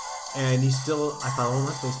hits, and I follow him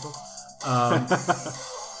on Facebook.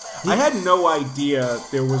 I had no idea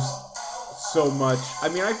there was so much. I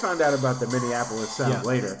mean, I found out about the Minneapolis sound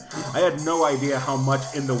later. I had no idea how much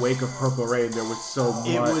in the wake of Purple Rain there was so much.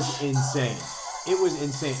 It was insane. It was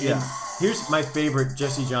insane. Yeah. And here's my favorite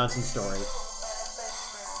Jesse Johnson story.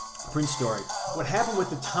 Prince story. What happened with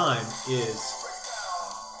the time is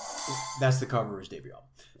that's the cover of his debut album.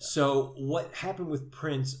 So what happened with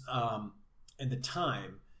Prince and the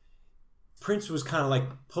time? Prince was kind of like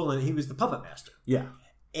he was the puppet master. Yeah.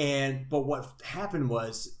 But what happened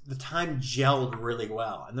was the time gelled really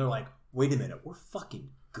well, and they're like, "Wait a minute, we're fucking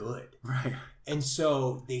good." Right. And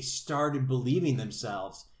so they started believing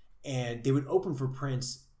themselves, and they would open for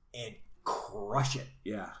Prince and crush it.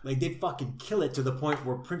 Yeah. Like, they'd fucking kill it to the point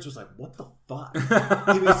where Prince was like, what the fuck?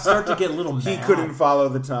 He would start to get a little mad. He couldn't follow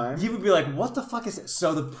the time. He would be like, what the fuck is it?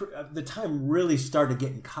 So the time really started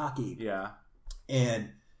getting cocky. Yeah.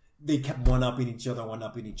 And they kept one-upping each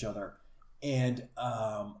other. And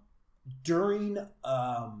during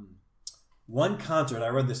one concert, I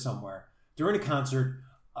read this somewhere, during a concert,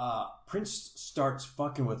 Prince starts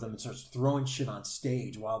fucking with them and starts throwing shit on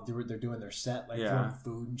stage while they're doing their set, like throwing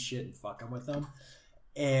food and shit and fucking with them.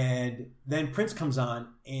 And then Prince comes on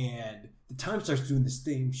and the time starts doing the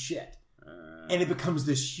same shit. And it becomes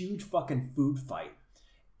this huge fucking food fight.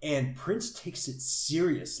 And Prince takes it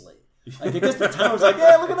seriously. Like, I guess the time was like,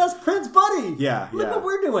 hey, look at us, Prince, buddy. Yeah, Look what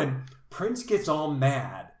we're doing. Prince gets all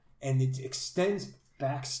mad and it extends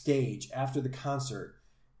backstage after the concert.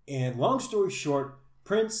 And long story short,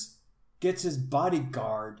 Prince gets his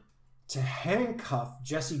bodyguard to handcuff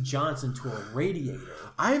Jesse Johnson to a radiator.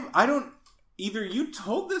 I don't either you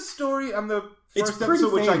told this story on the It's first pretty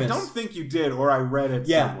episode, which I famous. don't think you did, or I read it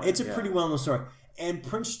Yeah, somewhere. it's a pretty well-known story. And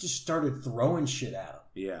Prince just started throwing shit at him.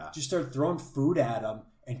 Yeah. Just started throwing food at him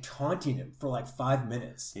and taunting him for like 5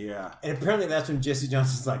 minutes. Yeah. And apparently that's when Jesse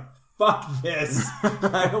Johnson's like, fuck this.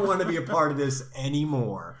 I don't want to be a part of this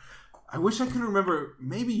anymore. I wish I could remember.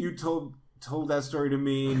 Maybe you told that story to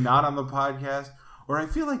me, not on the podcast. Or I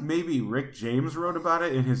feel like maybe Rick James wrote about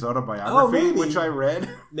it in his autobiography, maybe. which I read.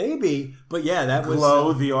 Maybe. But yeah, that was...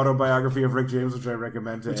 Glow, the autobiography of Rick James, which I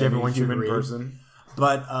recommend to Which any everyone should human read. person.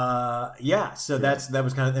 But yeah, so that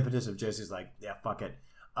was kind of the impetus of Jesse's like, yeah, fuck it.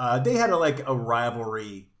 They had a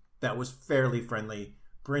rivalry that was fairly friendly.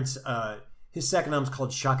 Prince, his second album's called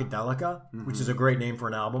Shockadelica, which is a great name for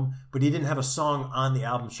an album, but he didn't have a song on the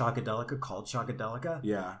album Shockadelica called Shockadelica.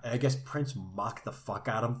 Yeah. And I guess Prince mocked the fuck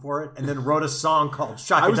out of him for it, and then wrote a song called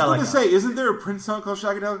Shockadelica. I was going to say, isn't there a Prince song called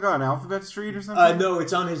Shockadelica on Alphabet Street or something? No,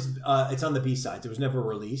 it's on his. It's on the B sides. It was never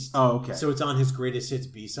released. Oh, okay. So it's on his greatest hits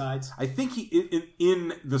B sides. I think he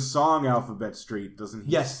in the song Alphabet Street, doesn't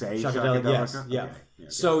he say Shockadelica? Yes, yeah. Okay.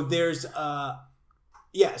 So there's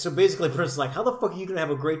so basically Prince is like, how the fuck are you gonna have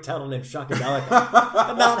a great title named Shockadelica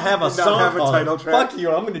and not have a Not song have a called title it? track? Fuck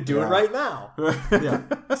you, I'm gonna do it Yeah. right now. Yeah.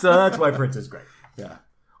 So that's why Prince is great. Yeah.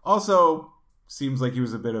 Also, seems like he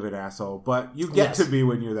was a bit of an asshole, but you get Yes. to be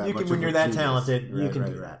when you're that You much can when of you're a that genius. talented, you Right, can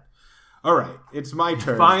right, do right. that. All right, it's my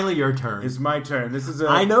turn. Finally your turn. It's my turn. This is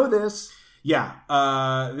I know this. Yeah,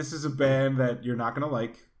 this is a band that you're not gonna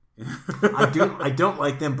like. I don't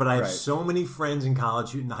like them, but I have Right. so many friends in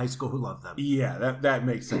college and high school who love them. Yeah, that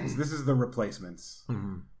makes sense. This is the Replacements.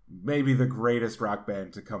 Maybe the greatest rock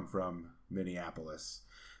band to come from Minneapolis.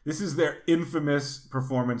 This is their infamous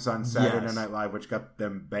performance on Saturday Yes. Night Live, which got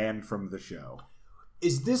them banned from the show.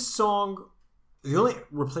 Is this song the only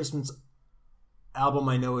Replacements album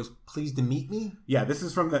I know is Pleased to Meet Me? Yeah, this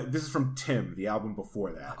is from Tim, the album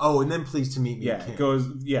before that. Oh, and then Pleased to Meet Me. Yeah, came. it goes.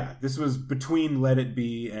 Yeah, this was between Let It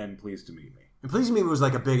Be and Pleased to Meet Me. And Pleased to Meet Me was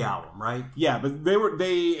like a big album, right? Yeah, but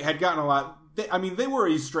they had gotten a lot. They were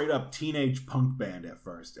a straight up teenage punk band at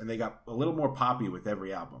first, and they got a little more poppy with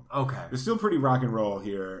every album. Okay. They're still pretty rock and roll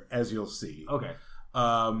here, as you'll see. Okay.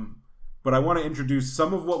 But I want to introduce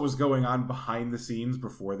some of what was going on behind the scenes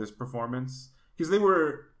before this performance, because they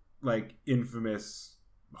were like infamous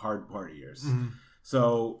hard partiers.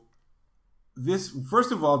 So this,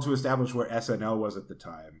 first of all, to establish where SNL was at the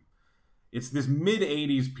time, it's this mid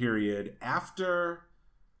 80s period after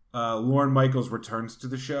Lorne Michaels returns to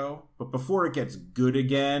the show, but before it gets good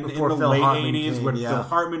again Before in the Phil late Hartman 80s came, when yeah. Phil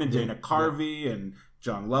Hartman and Dana Carvey and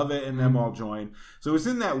John Lovett and them all join. So it's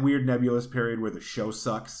in that weird nebulous period where the show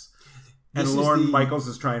sucks. And This is Lorne the- Michaels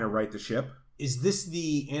is trying to right the ship. Is this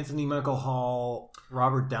the Anthony Michael Hall,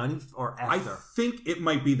 Robert Downey, or I after? think it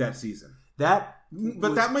might be that season. That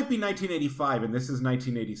But that might be 1985, and this is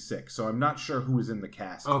 1986, so I'm not sure who was in the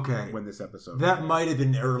cast Okay. when this episode that was. might have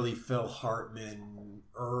been early Phil Hartman,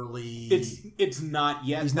 early. It's not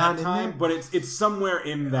yet He's that not in time, there? but it's somewhere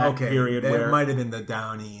in that period That where might have been the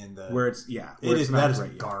Downey and the. where it's where it it's is not that is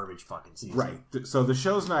great yet. garbage fucking season. Right. So the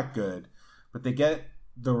show's not good, but they get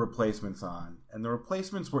the Replacements on, and the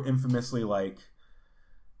Replacements were infamously like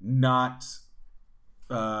not.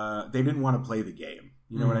 They didn't want to play the game.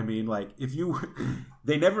 You know what I mean? Like if you,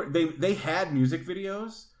 they had music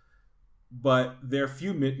videos, but their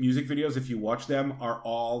few music videos, if you watch them, are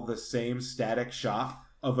all the same static shot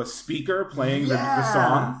of a speaker playing the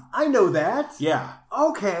song. I know that. Yeah.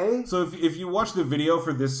 Okay. So if you watch the video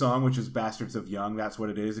for this song, which is Bastards of Young, that's what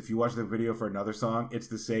it is. If you watch the video for another song, it's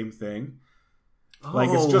the same thing.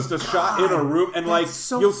 Like it's just a shot in a room, and like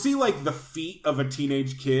you'll see like the feet of a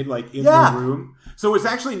teenage kid like in the room. So it's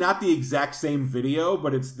actually not the exact same video,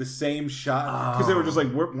 but it's the same shot because they were just like,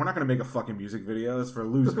 we're not going to make a fucking music video. That's for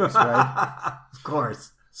losers, right? Of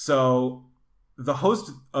course. So the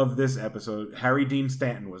host of this episode, Harry Dean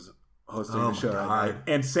Stanton, was hosting the show that night,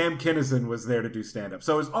 and Sam Kinison was there to do stand up.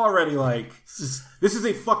 So it's already like this is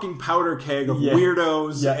a fucking powder keg of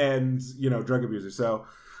weirdos and drug abusers. So.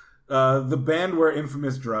 The band were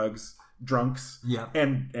infamous drunks,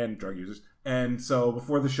 and drug users. And so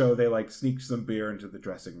before the show, they like sneak some beer into the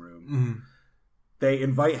dressing room. They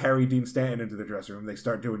invite Harry Dean Stanton into the dressing room. They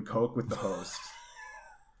start doing coke with the host.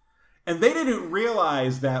 And they didn't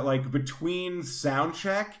realize that like between sound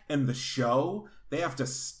check and the show, they have to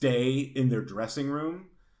stay in their dressing room.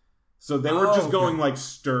 So they were just going like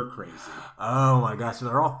stir crazy. Oh my gosh. So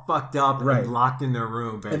they're all fucked up and locked in their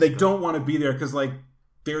room, basically. And they don't want to be there because like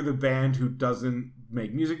they're the band who doesn't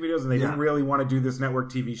make music videos, and they didn't really want to do this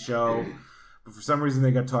network TV show. But for some reason,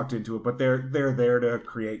 they got talked into it. But they're there to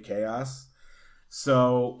create chaos.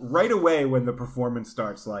 So right away when the performance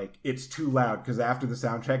starts, like, it's too loud because after the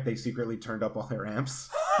sound check, they secretly turned up all their amps.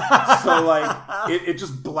 So, like, it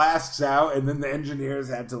just blasts out, and then the engineers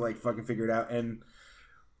had to, like, fucking figure it out. And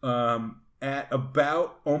at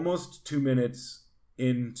about almost 2 minutes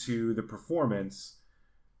into the performance,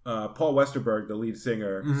 Paul Westerberg, the lead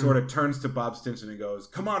singer, sort of turns to Bob Stinson and goes,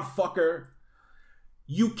 "Come on, fucker."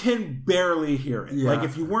 You can barely hear it. Yeah. Like,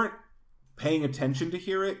 if you weren't paying attention to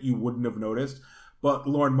hear it, you wouldn't have noticed. But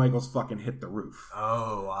Lorne Michaels fucking hit the roof.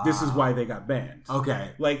 Oh, wow. This is why they got banned.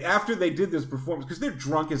 Okay. Like, after they did this performance, because they're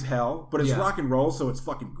drunk as hell, but it's rock and roll, so it's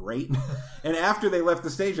fucking great. And after they left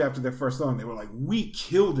the stage after their first song, they were like, "We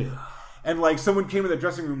killed it." And, like, someone came in the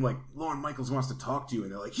dressing room like, "Lorne Michaels wants to talk to you."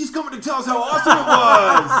 And they're like, "He's coming to tell us how awesome it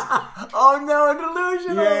was." Oh, no,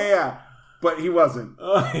 delusional. Yeah. But he wasn't.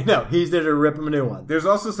 No, he's there to rip him a new one. There's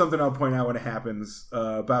also something I'll point out when it happens.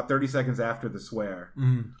 About 30 seconds after the swear,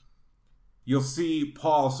 you'll see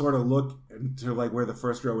Paul sort of look to, like, where the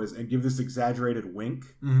first row is and give this exaggerated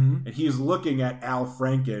wink. And he is looking at Al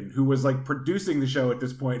Franken, who was, like, producing the show at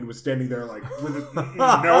this point and was standing there like, "Nope,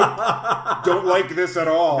 don't like this at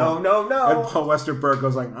all." No. And Paul Westerberg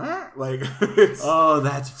goes like, "Huh?" Like, it's... Oh,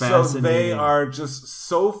 that's fascinating. So they are just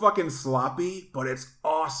so fucking sloppy, but it's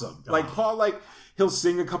awesome. Like, Paul, like, he'll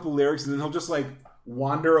sing a couple lyrics and then he'll just, like,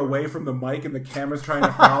 wander away from the mic and the camera's trying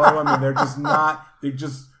to follow him and they're just not... They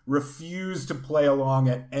just refuse to play along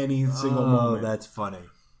at any single moment. That's funny.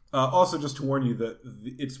 Also, just to warn you,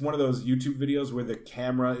 it's one of those YouTube videos where the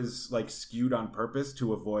camera is, like, skewed on purpose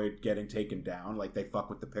to avoid getting taken down. Like, they fuck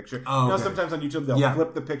with the picture. Oh, You know, okay. sometimes on YouTube they'll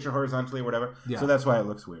flip the picture horizontally or whatever. Yeah. So that's why it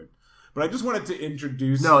looks weird. But I just wanted to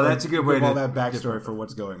introduce... No, that's a good way give all to- that backstory for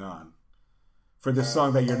what's going on. For this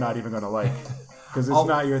song that you're not even going to like. Because it's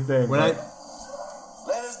not your thing. When but-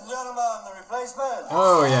 Ladies and gentlemen, the replacement.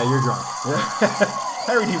 Oh, yeah, you're drunk.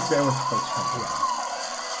 Harry Dean Stanley's close friend.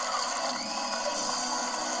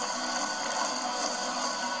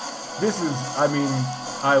 This is, I mean,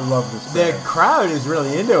 I love this The band. crowd is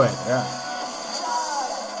really into it. Yeah.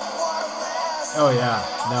 Oh, yeah.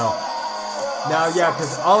 No. Now, yeah,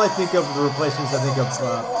 because all I think of the replacements, I think of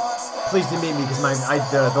Pleased to Meet Me, because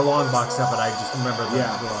the long box of it, I just remember the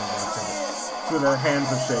long box of it. So their hands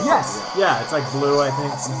are shaking. Yes. Yeah, it's like blue, I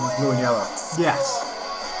think. Blue and yellow. Yes.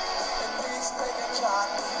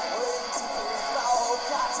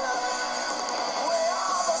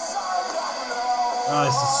 Oh,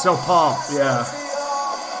 this is so Paul. Yeah.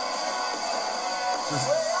 Just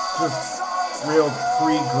real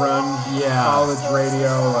pre-grunge, college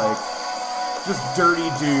radio, like, just dirty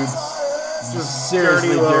dudes. Just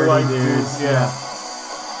Seriously dirty, dirty low-life dudes. dudes. Yeah.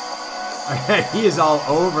 He is all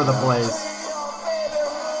over the place.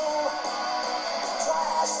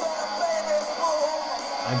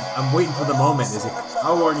 I'm waiting for the moment. Is it?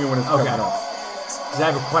 I'll warn you when it's coming up. Because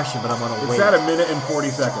I have a question, but I'm gonna wait. It's at 1 minute and 40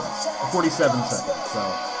 seconds. 47 seconds, so.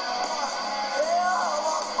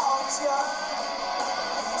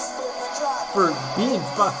 For being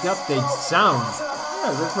fucked up, they sound.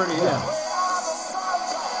 Yeah, they're pretty,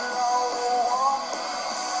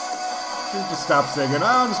 You just stop singing. Oh,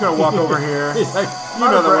 I'm just going to walk over here. He's like, You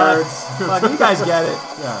know the words. Fuck, you guys get it.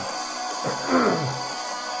 Yeah.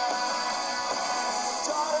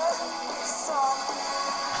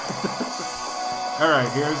 All right,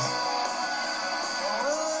 here's...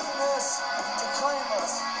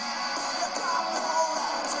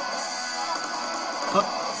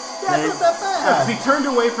 That's not that Yeah, bad. 'cause he turned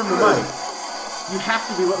away from the mic. You have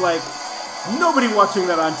to be like... Nobody watching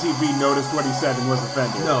that on TV noticed what he said and was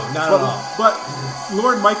offended. No, not but, at all. But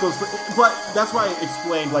Lorne Michaels... But that's why I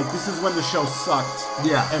explained, like, this is when the show sucked.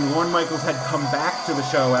 Yeah. And Lorne Michaels had come back to the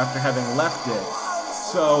show after having left it.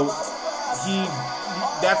 So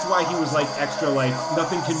that's why he was like extra like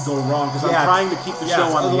nothing can go wrong because I'm trying to keep the show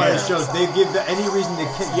on the air. Otherwise, shows they give any reason to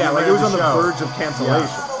kick. Yeah, like it was on the verge of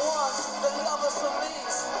cancellation.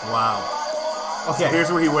 Wow. Okay.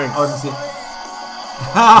 Here's where he winks. Oh, see.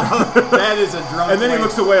 That is a drunk. And then he wink.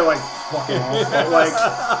 looks away like fucking asshole. Like,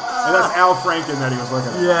 and that's Al Franken that he was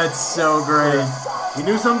looking at. Yeah, it's so great. He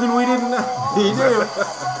knew something we didn't know. He knew.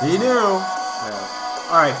 He knew.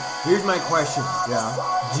 Yeah. All right, here's my question. Yeah.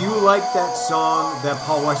 Do you like that song that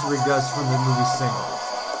Paul Westerberg does from the movie Singles?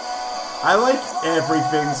 I like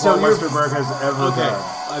everything So Paul you're- Westerberg has ever Okay.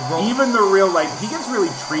 done. Even the real, like, he gets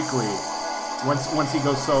really treacly once he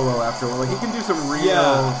goes solo after. Like, he can do some real,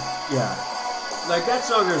 yeah. Like that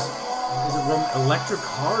song is it Electric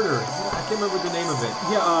Heart or I can't remember the name of it.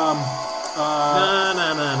 Yeah, Na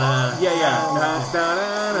na na na. yeah. Nah, nah,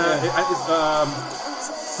 nah, nah. Yeah.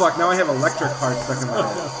 Fuck, now I have Electric Heart stuck in my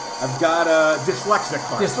head. I've got a dyslexic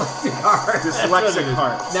heart. Dyslexic heart. Dyslexic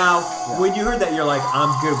heart. Now, when you heard that, you're like,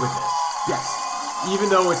 I'm good with this. Yes. Even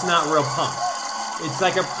though it's not real punk. It's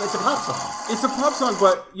a pop song. It's a pop song,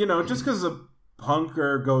 but, just because a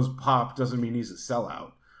punker goes pop doesn't mean he's a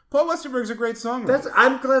sellout. Paul Westerberg's a great songwriter.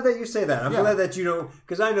 I'm glad that you say that. I'm Yeah. glad that you know,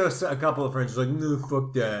 because I know a couple of friends who are like, no,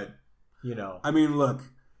 fuck that. I mean, look,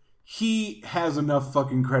 he has enough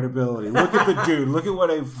fucking credibility. Look at the dude. Look at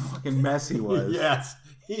what a fucking mess he was. Yes.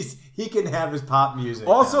 He can have his pop music.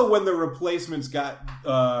 Also, now. when the Replacements got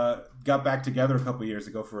back together a couple years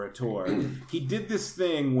ago for a tour, he did this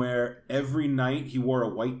thing where every night he wore a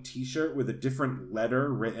white T-shirt with a different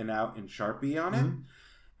letter written out in Sharpie on it. Mm-hmm.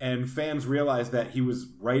 And fans realized that he was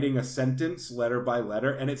writing a sentence letter by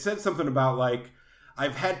letter. And it said something about, like,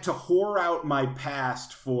 I've had to whore out my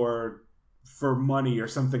past for money or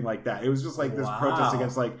something like that. It was just like this protest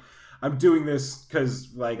against, like, I'm doing this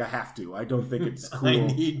because, like, I have to. I don't think it's cool. I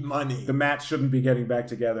need money. The Mats shouldn't be getting back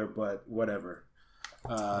together, but whatever.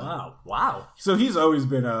 Wow. So he's always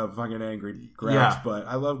been a fucking angry grouch, but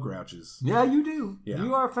I love grouches. Yeah, you do. Yeah.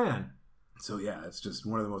 You are a fan. So yeah, it's just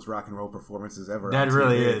one of the most rock and roll performances ever. That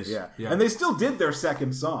really is. Yeah. And they still did their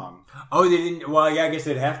second song. Oh, they didn't? Well, yeah, I guess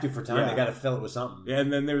they'd have to for time. Yeah. They got to fill it with something. Yeah,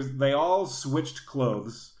 and then they all switched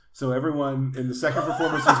clothes. So everyone in the second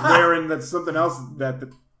performance was wearing something else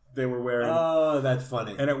that they were wearing. Oh, that's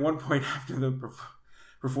funny. And at one point after the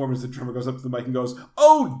performance, the drummer goes up to the mic and goes,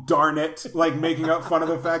 "Oh, darn it," like making up fun of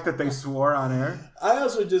the fact that they swore on air. I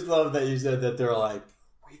also just love that you said that they're like,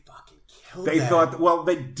 we fucking killed They that. thought, well,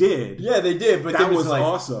 they did. Yeah, they did, but that it was like,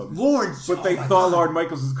 awesome. Lawrence, But they thought Lord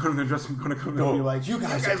Michaels was going to the dressing room, going to come and be like, you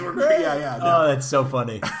guys were great. Yeah. Oh, that's so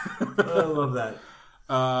funny. I love that.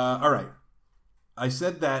 All right. I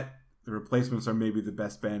said that the Replacements are maybe the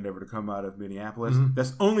best band ever to come out of Minneapolis. Mm-hmm.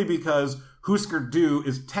 That's only because Husker Du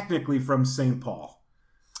is technically from St. Paul.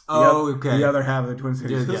 Okay. The other half of the Twin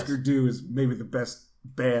Cities. Yes. Husker Du is maybe the best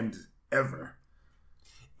band ever.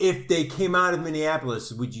 If they came out of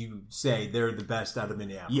Minneapolis, would you say they're the best out of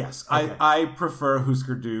Minneapolis? Yes. Okay. I prefer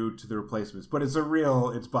Husker Du to the Replacements, but it's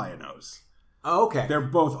by a nose. Oh, okay. They're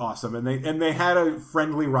both awesome, and they had a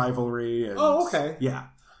friendly rivalry. And, okay. Yeah.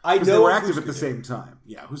 I know they were active Husker at the Du. same time.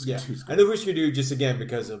 Yeah, Husker Du's good. I know Husker Du just again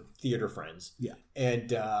because of Theater Friends. Yeah.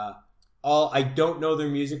 And I don't know their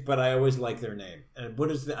music, but I always like their name. And what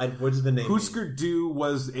is the name? Husker Du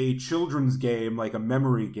was a children's game, like a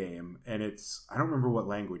memory game, and it's, I don't remember what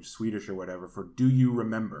language, Swedish or whatever, for Do You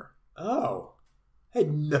Remember? Oh. I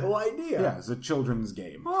had no idea. Yeah, it's a children's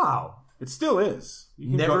game. Wow. It still is.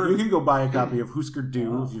 You can go buy a copy of Husker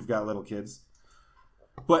Du if you've got little kids.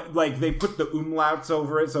 But like they put the umlauts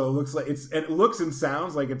over it, so it looks like it looks and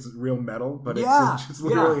sounds like it's real metal, but it's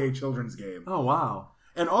literally a children's game. Oh wow!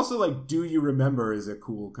 And also, like, Do You Remember is a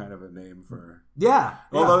cool kind of a name for. Yeah.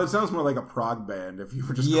 Although it sounds more like a prog band if you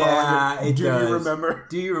were just calling it. Do does. You Remember?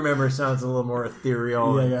 Do You Remember sounds a little more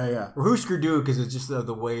ethereal. Yeah. Or Husker Du because it's just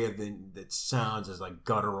the way that sounds is like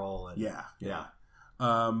guttural and yeah.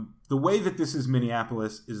 The way that this is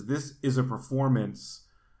Minneapolis is a performance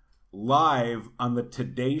live on the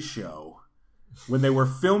Today Show when they were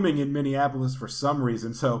filming in Minneapolis for some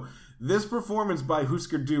reason. So this performance by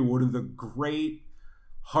Husker Du, one of the great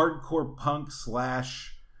hardcore punk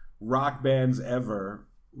 / rock bands ever,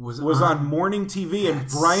 was on morning TV, and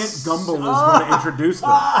Bryant Gumbel was going to introduce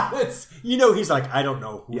them. He's like, I don't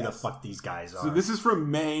know who the fuck these guys are. So this is from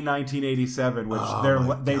May 1987, which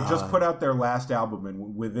they just put out their last album,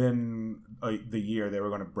 and within the year they were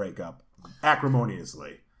going to break up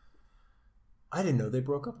acrimoniously. I didn't know they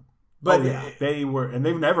broke up. But they were, and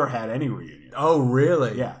they've never had any reunion. Oh,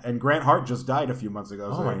 really? Yeah, and Grant Hart just died a few months ago,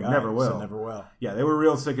 so they never will. So never will. Yeah, they were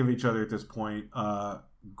real sick of each other at this point.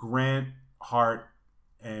 Grant Hart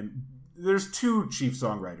and there's two chief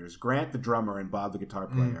songwriters, Grant the drummer and Bob the guitar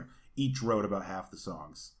player. Each wrote about half the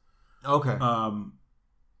songs. Okay.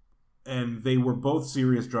 And they were both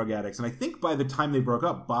serious drug addicts, and I think by the time they broke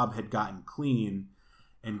up, Bob had gotten clean.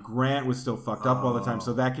 And Grant was still fucked up all the time,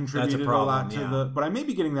 so that contributed a lot to the... But I may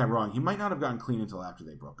be getting that wrong. He might not have gotten clean until after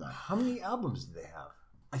they broke up. How many albums did they have?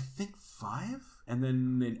 I think 5? And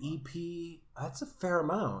then an EP. That's a fair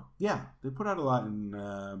amount. Yeah, they put out a lot in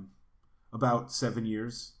about 7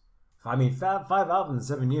 years. I mean, 5 albums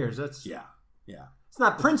in 7 years, that's... Yeah. It's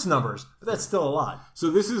not Prince numbers, but that's still a lot. So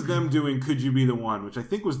this is them doing Could You Be the One, which I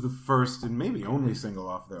think was the first and maybe only single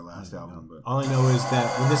off their last album. But all I know is that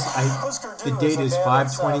when the date is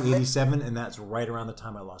 5/20/87, and that's right around the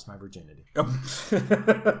time I lost my virginity. You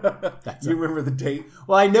remember the date?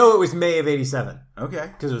 Well, I know it was May of 87.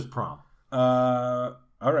 Okay. Because it was prom. All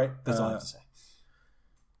right. That's all I have to say.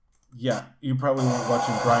 Yeah, you probably weren't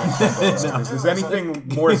watching Brian Gumble. Is anything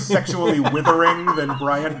more sexually withering than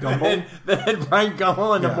Brian Gumble? Then Brian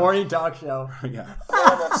Gumble in the Yeah. morning talk show. Yeah.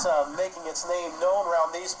 That's making its name known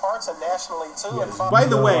around these parts and nationally too. And By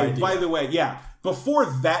the No way, idea. yeah. Before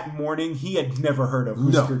that morning, he had never heard of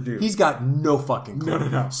Husker Du. He's got no fucking clue.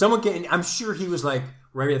 No. Someone can. I'm sure he was like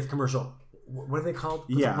right at the commercial. What are they called?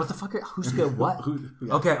 Yeah. What the fuck? Who's good? What?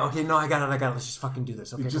 Yeah. Okay. No, I got it. Let's just fucking do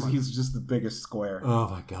this. Okay, come on. He's just the biggest square. Oh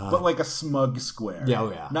my god. But like a smug square. Yeah,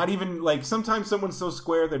 oh yeah. Not even like sometimes someone's so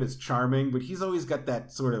square that it's charming, but he's always got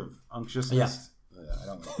that sort of unctuousness. Yeah, I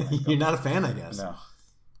don't know. You're not a fan, I guess. No.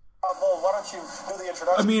 Bob, why don't you do the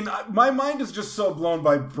introduction? I mean, my mind is just so blown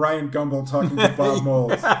by Brian Gumble talking to Bob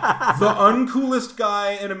Mould. The uncoolest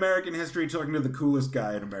guy in American history talking to the coolest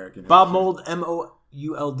guy in American history. Bob Mould, Mould.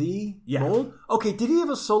 Yeah. Mould. Okay. Did he have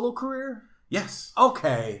a solo career? Yes.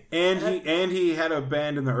 Okay. And he had a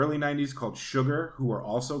band in the early 90s called Sugar, who were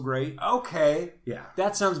also great. Okay. Yeah.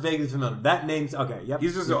 That sounds vaguely familiar. That name's okay. Yep.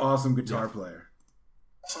 He's just an awesome guitar player.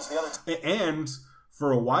 The other And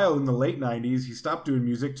for a while in the late 90s, he stopped doing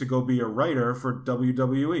music to go be a writer for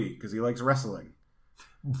WWE because he likes wrestling.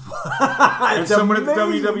 And someone at the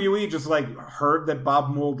WWE just like heard that Bob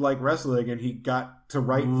Mould liked wrestling and he got to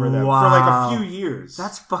write for them for like a few years.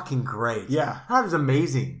 That's fucking great. Yeah. That is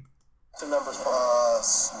amazing. two members.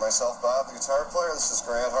 Myself, Bob, the guitar player. This is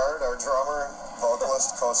Grant Hart, our drummer,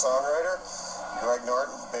 vocalist, co-songwriter. Greg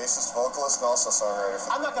Norton, bassist, vocalist, and also songwriter.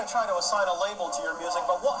 I'm not going to try to assign a label to your music,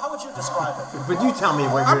 but how would you describe it? But you tell me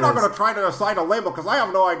what I'm it not is. going to try to assign a label because I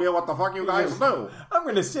have no idea what the fuck you guys do. I'm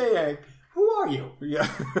going to say, who are you? Yeah.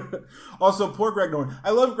 Also, poor Greg Norton. I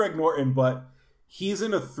love Greg Norton, but he's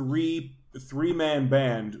in a three-man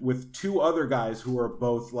band with two other guys who are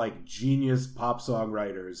both like genius pop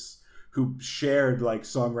songwriters who shared like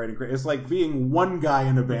songwriting. It's like being one guy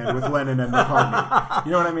in a band with Lennon and McCartney.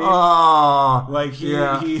 You know what I mean? Oh, Like he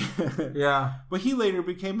yeah. But he later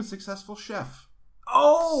became a successful chef.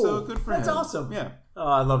 Oh, So good for him. That's awesome. Yeah. Oh,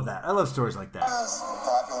 I love that. I love stories like that.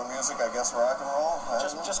 Popular music, I guess, rock and roll.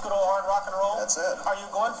 Just good old hard rock and roll? That's it. Are you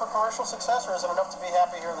going for commercial success, or is it enough to be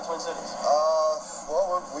happy here in the Twin Cities?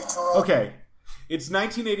 Well, we tour. Okay. It's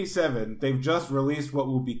 1987. They've just released what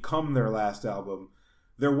will become their last album.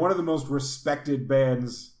 They're one of the most respected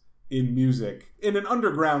bands in music, in an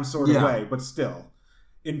underground sort of way, but still.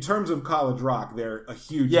 In terms of college rock, they're a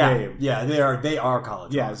huge name. Yeah, they are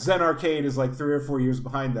college. Yeah, rock. Zen Arcade is like 3 or 4 years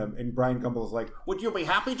behind them, and Brian Gumble is like, would you be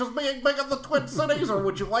happy just being big in the Twin Cities, or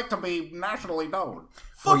would you like to be nationally known?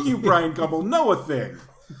 Fuck you, Brian Gumble, know a thing.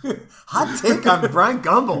 Hot take on Brian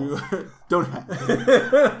Gumble. Don't Over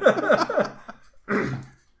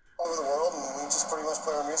the world, and we just pretty much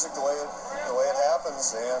play our music the way it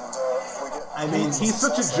happens, and we get. I mean, He's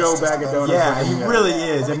such a Joe Bag of Donuts. Yeah, he really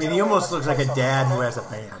is. I mean, he almost looks like a dad who has a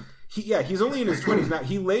band. He's only in his 20s now.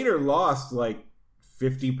 He later lost like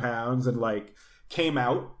 50 pounds and like came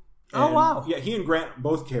out. Oh, And, wow. Yeah, he and Grant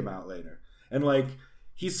both came out later. And like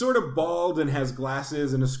he's sort of bald and has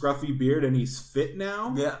glasses and a scruffy beard and he's fit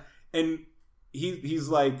now. Yeah. And he's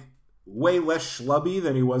like way less schlubby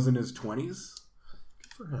than he was in his 20s.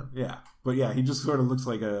 For him. Yeah. But yeah, he just sort of looks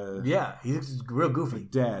like a Yeah, he looks real goofy.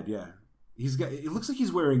 dad, yeah. It looks like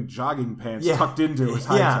he's wearing jogging pants Yeah. tucked into his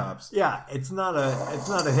high tops. Yeah, it's not a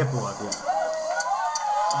hip look. Yeah.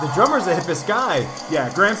 The drummer's the hippest guy. Yeah,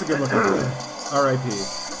 Grant's a good looking guy. R.I.P.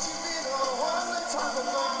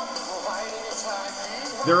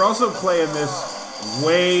 They're also playing this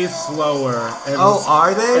way slower and,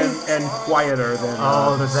 Are they? and quieter than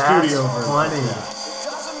the that's studio version. funny.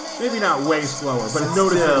 Maybe not way slower, but But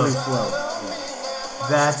noticeably still. slower.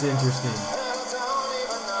 That's interesting.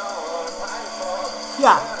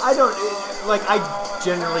 Yeah, I don't like. I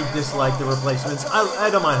generally dislike the replacements. I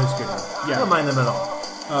don't mind Husker Du. Yeah. I don't mind them at all.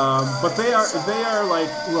 But they are like,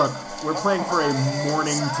 look, we're playing for a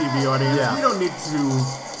morning TV audience. Yeah. We don't need to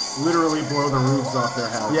literally blow the roofs off their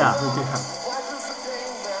houses. Yeah.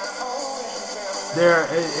 They're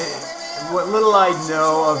what little I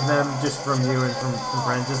know of them just from you and from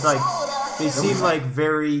friends. It's like they seem like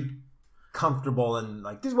very comfortable and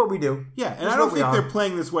like this is what we do. Yeah, and This is I don't what we think are. they're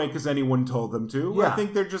playing this way because anyone told them to. Yeah. I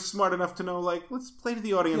think they're just smart enough to know, like, let's play to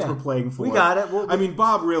the audience Yeah. we're playing for. We got it. I mean,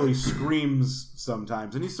 Bob really screams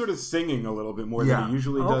sometimes, and he's sort of singing a little bit more than he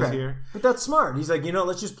usually does here. But that's smart. He's like,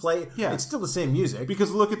 let's just play. Yeah. It's still the same music.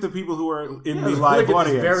 Because look at the people who are in Yeah, the look live at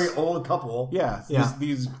audience. this very old couple. Yeah, Yeah.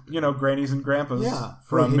 These grannies and grandpas Yeah.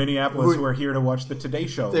 from Who- Minneapolis who- who are here to watch the Today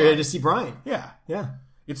Show. They're here live. to see Brian. Yeah. Yeah.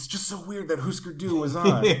 It's just so weird that Husker Du was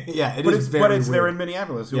on. Yeah, it but is it's, very but it's they're weird. in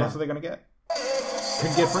Minneapolis. Who Yeah. else are they going to get?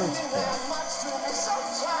 Could get Prince.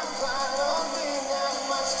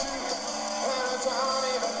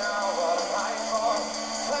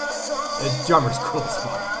 The drummer's cool as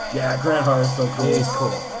fuck. Yeah, Grant Hart is so cool. He's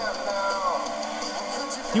cool.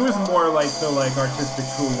 He was more like the artistic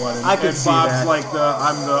cool one, and, I could and see Bob's that. like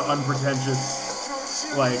I'm the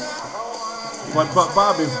unpretentious, like. But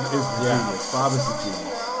Bob is the genius. Bob is the genius.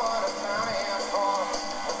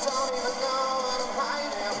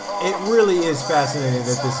 It really is fascinating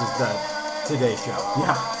that this is the Today Show.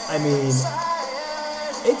 Yeah. I mean,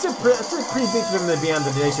 it's a pretty big thing to be on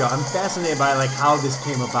the Today Show. I'm fascinated by like how this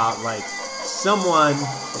came about. Like, someone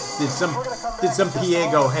did some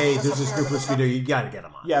PA go, "Hey, there's this group of Scooter, you got to get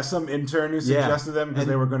them on." Yeah, some intern who suggested them because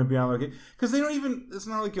they were going to be on location. Because they don't even. It's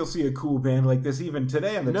not like you'll see a cool band like this even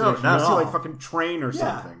today on the No, Today Show. not You'll at see all. like fucking Train or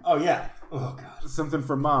something. Oh yeah. Oh god. Something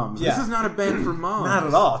for moms. Yeah. This is not a band for moms. Not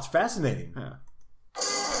at all. It's fascinating. Yeah.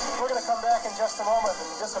 We're going to come back in just a moment and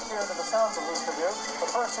disappear into the sounds of Husker Du. But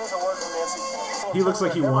first, here's a word from Nancy. He looks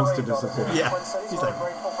like he wants to disappear. Yeah. He's He's like-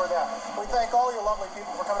 grateful for that. We thank all you lovely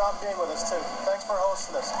people for coming out and being with us, too. Thanks for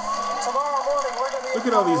hosting us. Tomorrow morning, we're going to be... Look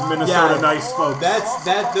at all these Minnesota Yeah. nice folks.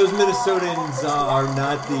 Those Minnesotans are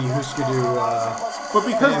not the Husker Du. But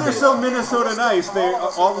because they're so Minnesota nice, they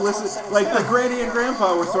all listen. Like the Granny and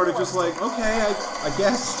Grandpa were sort of just like, okay, I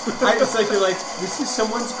guess. It's like they're like, this is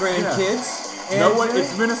someone's grandkids. No one.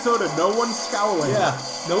 It's Minnesota. No one's scowling. Yeah,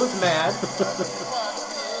 no one's mad.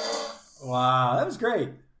 Wow, that was great.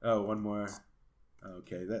 Oh, one more.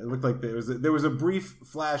 Okay, that it looked like there was a brief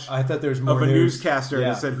flash I thought there was more of a news. newscaster Yeah.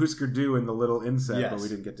 that said Husker Du in the little inset, but Yes. we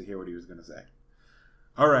didn't get to hear what he was going to say.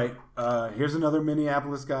 All right, here's another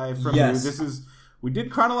Minneapolis guy from Yes. you. We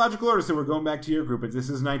did chronological order, so we're going back to your group, but this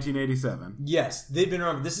is 1987. Yes, they've been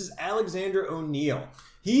around. This is Alexander O'Neill.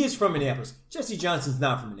 He is from Minneapolis. Jesse Johnson's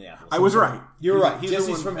not from Minneapolis. I was right. You're right. He's the Jesse's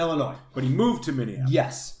one- from Illinois. But he moved to Minneapolis.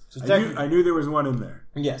 Yes. So I knew there was one in there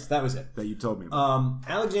yes, that was it. that you told me about.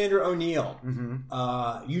 Alexander O'Neill.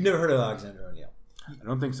 You've never heard of Alexander O'Neill. I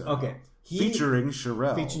don't think so. Okay. Featuring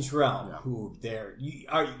Sherelle. Featuring Sherelle, Yeah. who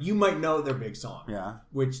you might know their big song. Yeah.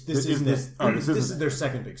 Which this Isn't is this- oh, this this isn't is it. their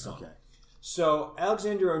second big song. Okay. So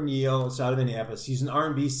Alexander O'Neill is out of Minneapolis. He's an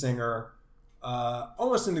R&B singer,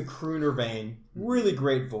 almost in the crooner vein. Really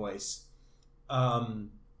great voice.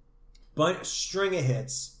 But string of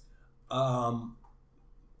hits.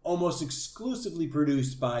 Almost exclusively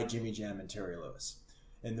produced by Jimmy Jam and Terry Lewis.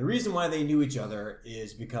 And the reason why they knew each other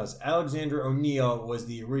is because Alexander O'Neill was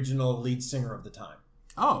the original lead singer of the time.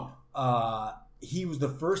 Oh. He was the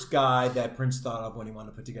first guy that Prince thought of when he wanted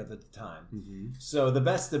to put together the time. Mm-hmm. So the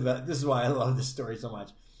best of it, this is why I love this story so much.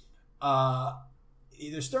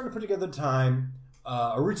 They're starting to put together the time.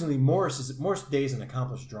 Originally, Morris Day is an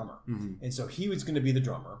accomplished drummer. Mm-hmm. And so he was going to be the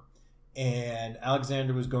drummer. And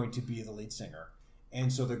Alexander was going to be the lead singer.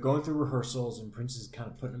 And so they're going through rehearsals and Prince is kind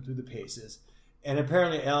of putting them through the paces. And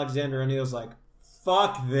apparently Alexander O'Neill's like,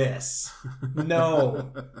 fuck this.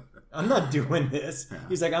 No, I'm not doing this. Yeah.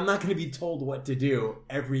 He's like, I'm not going to be told what to do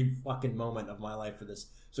every fucking moment of my life for this.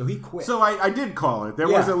 So he quit. So I did call it. There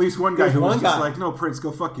Yeah. was at least one guy There's who was one just guy. like, no, Prince,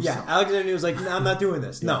 go fuck yourself. yeah, Alexander O'Neill was like, no, I'm not doing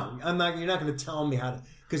this. No, I'm not. You're not going to tell me how to.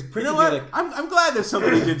 Because Prince You know would what? be like, I'm glad that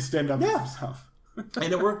somebody did stand up for Yeah. himself.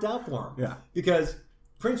 and it worked out for him. Yeah. Because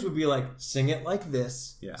Prince would be like, sing it like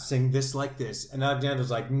this, Yeah. sing this like this. And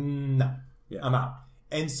Alexander's like, no, Yeah. I'm out.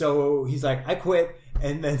 And so he's like, I quit.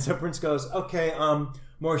 And then so Prince goes, okay,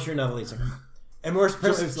 Morris, you're not a lead singer. And Morris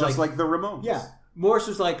Prince is Just like the Ramones. yeah. Morris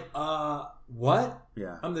was like, what?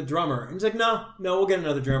 Yeah. I'm the drummer. And he's like, no, we'll get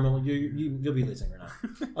another drummer. You'll be lead singer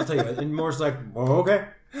now. I'll tell you what. And Morris is like, oh, okay,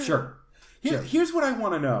 sure. Here's what I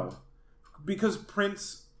want to know. Because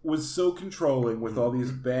Prince was so controlling with all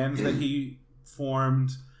these bands that he formed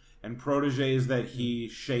and proteges that he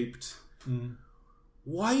shaped,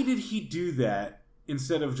 why did he do that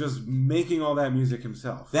instead of just making all that music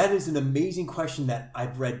himself? That is an amazing question that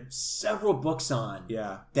I've read several books on.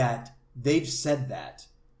 Yeah. That they've said that.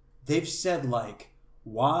 They've said, like,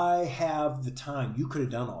 why have the time? You could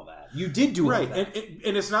have done all that. You did do all Right. that.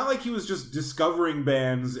 And it's not like he was just discovering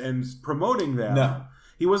bands and promoting them. No.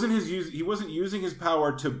 He wasn't using his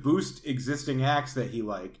power to boost existing acts that he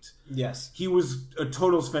liked. Yes. He was a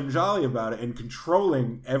total Svengali about it and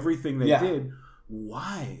controlling everything they Yeah. did.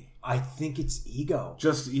 Why? I think it's ego.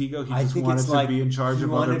 Just ego. He I just think wanted it's to like be in charge he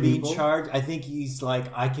of wanted other to be people. in charge. I think he's like,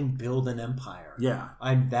 I can build an empire. Yeah.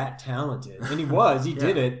 I'm that talented, and he was. He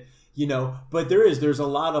did Yeah. it. You know, but there's a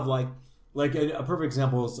lot of like a perfect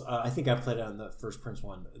example is I think I played it on the first Prince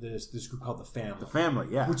one. There's this group called The Family. The Family.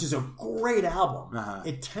 Yeah. Which is a great album. Uh-huh.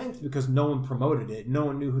 It tanked because no one promoted it. No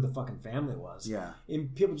one knew who the fucking Family was. Yeah.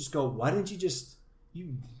 And people just go, why didn't you just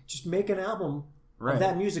make an album Right. of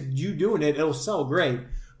that music? You doing it, it'll sell great.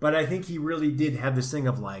 But I think he really did have this thing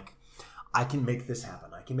of like, I can make this happen.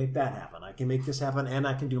 I can make that happen. I can make this happen, and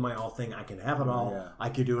I can do my all thing. I can have it all. Yeah. I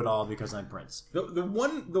can do it all because I'm Prince. The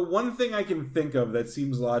one thing I can think of that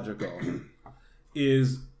seems logical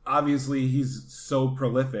is obviously he's so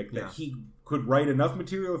prolific that he could write enough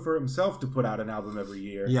material for himself to put out an album every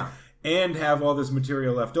year. Yeah. And have all this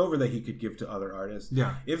material left over that he could give to other artists.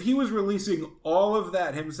 Yeah. If he was releasing all of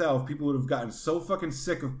that himself, people would have gotten so fucking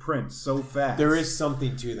sick of Prince so fast. There is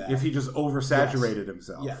something to that. If he just oversaturated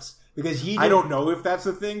himself. Yes. Because I don't know if that's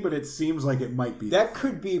a thing, but it seems like it might be. That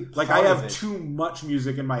could be like I have too much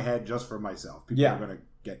music in my head just for myself. People are going to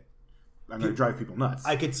get... I'm going to drive people nuts.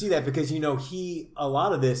 I could see that because, a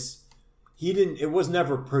lot of this... it was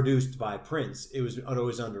never produced by Prince. It was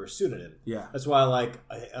always under a pseudonym. Yeah. That's why,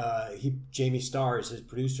 Jamie Starr is his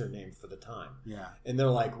producer name for the time. Yeah. And they're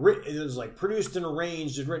like, it was like produced and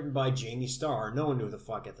arranged and written by Jamie Starr. No one knew who the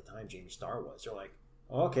fuck at the time Jamie Starr was. They're like,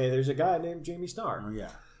 okay, there's a guy named Jamie Starr. Oh, yeah.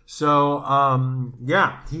 So,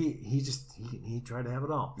 he tried to have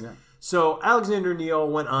it all. Yeah. So, Alexander Neal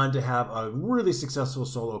went on to have a really successful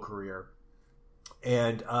solo career.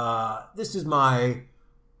 And this is my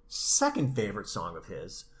second favorite song of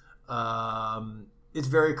his. It's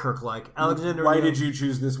very Kirk-like. Alexander. Why did you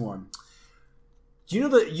choose this one? Do you know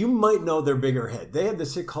that you might know their bigger hit? They had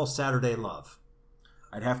this hit called "Saturday Love."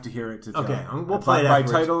 I'd have to hear it to tell. Okay, we'll play it by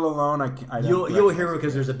afterwards. title alone. You'll hear it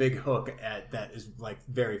because there's a big hook that is like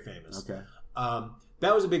very famous. Okay.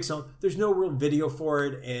 That was a big song. There's no real video for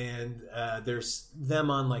it, and there's them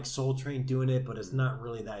on like Soul Train doing it, but it's not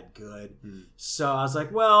really that good. So I was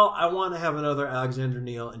like, well, I want to have another Alexander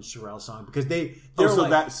Neal and Sherelle song because they're so like,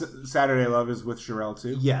 that Saturday Love is with Sherelle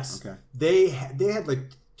too? Yes. Okay. They had like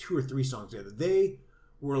 2 or 3 songs together. They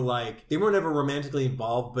weren't ever romantically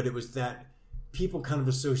involved, but it was that people kind of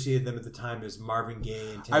associated them at the time as Marvin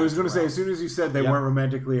Gaye and Tammy I was going to say, Terrell. as soon as you said they weren't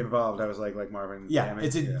romantically involved, I was like Marvin. Yeah,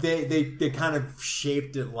 they kind of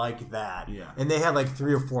shaped it like that. Yeah. And they had like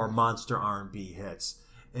 3 or 4 monster R&B hits.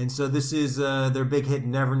 And so this is their big hit,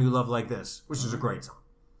 Never Knew Love Like This, which is a great song.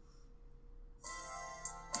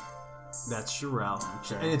 That's Sherelle.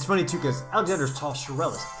 Okay. And it's funny too because Alexander's tall,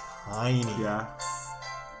 Sherelle is tiny. Yeah.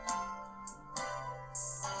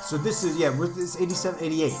 So this is, was this 87,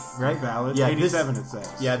 88, right? Ballad. Yeah, 87 it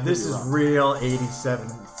says. Yeah, this is real 87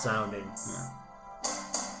 sounding.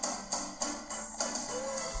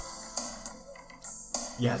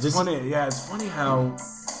 Yeah, it's funny. Yeah, it's funny how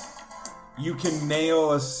you can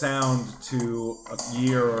nail a sound to a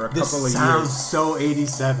year or a couple of years. This sounds so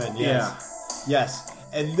 87. Yes. Yeah. Yes.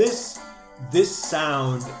 And this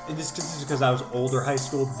sound, and this is because I was older high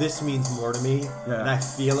school, this means more to me. Yeah. And I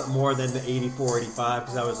feel it more than the 84, 85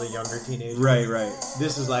 because I was a younger teenager. Right.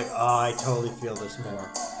 This is like, I totally feel this more.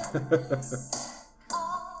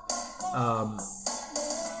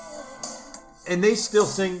 And they still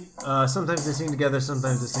sing. Sometimes they sing together.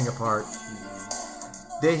 Sometimes they sing apart.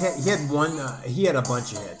 He had a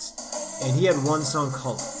bunch of hits, and he had one song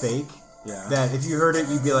called "Fake." Yeah. That if you heard it,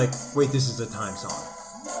 you'd be like, "Wait, this is a time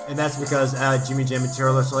song," and that's because Jimmy Jam and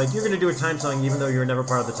Terrell are like, "You're going to do a time song, even though you're never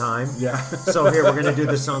part of the time." Yeah. So here we're going to do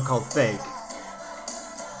this song called "Fake."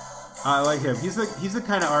 I like him. He's the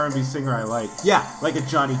kind of R&B singer I like. Yeah. Like a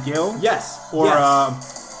Johnny Gill. Yes. Or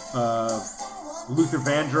yes. Luther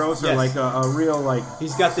Vandross, or Yes. like a real like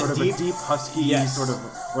He's got the sort deep- of a deep husky Yes. sort of,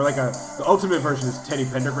 or like the ultimate version is Teddy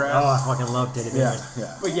Pendergrass. Oh, I fucking love Teddy Yeah, Pendergrass.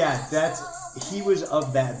 yeah. But yeah, he was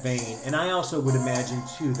of that vein, and I also would imagine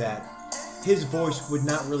too that his voice would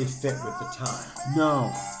not really fit with the time.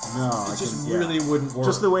 No, It just really wouldn't work.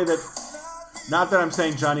 Just the way that, not that I'm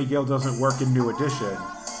saying Johnny Gill doesn't work in New Edition,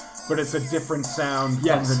 but it's a different sound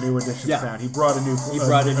Yes. from the New Edition Yeah. sound. He brought a new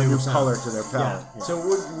sound. color to their palette. Yeah. So it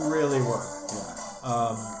wouldn't really work.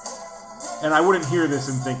 And I wouldn't hear this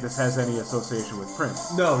and think this has any association with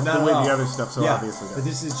Prince. No, not the at way all. the other stuff so obviously does. But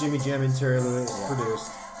this is Jimmy Jam and Terry Lewis produced.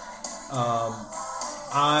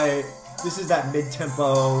 This is that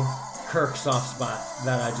mid-tempo Kirk soft spot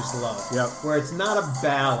that I just love. Yep. Where it's not a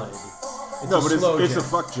ballad. It's No, a but slow it's jam. a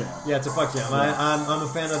fuck jam. Yeah, it's a fuck jam. I'm a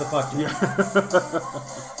fan of the fuck jam.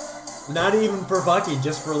 Not even for fucking,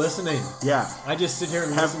 just for listening. Yeah. I just sit here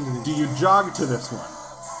and listen to Do these. you jog to this one?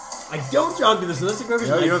 I don't jog to this. That's a good question.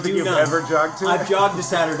 No, you I don't think do you've not. ever jogged to I've it? jogged to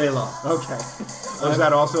Saturday Love. Okay. Was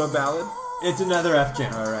that also a ballad? It's another F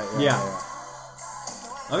jam. All right. Yeah.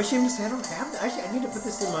 I'm ashamed to say I don't have. Actually, I need to put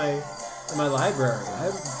this in my library.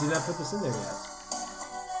 I did not put this in there yet.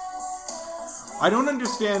 I don't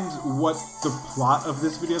understand what the plot of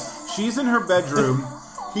this video is. She's in her bedroom.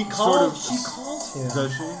 She calls him.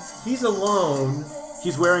 Does she? He's alone.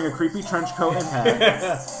 He's wearing a creepy trench coat and hat.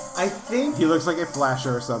 I think He looks like a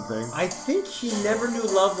flasher or something. he never knew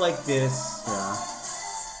love like this. Yeah.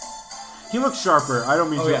 He looks sharper. I don't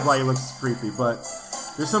mean Oh, to yeah. imply he looks creepy, but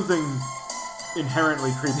there's something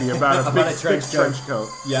inherently creepy about a About big a thick trench trench coat.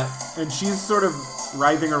 Yeah. And she's sort of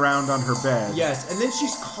writhing around on her bed. Yes, and then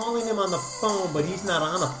she's calling him on the phone, but he's not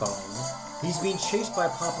on a phone. He's being chased by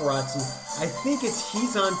paparazzi. I think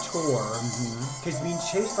he's on tour because he's being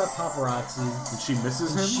chased by paparazzi. And she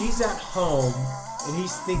misses And him? she's at home, and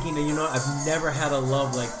he's thinking, I've never had a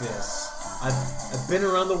love like this. I've been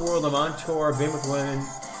around the world. I'm on tour. I've been with women,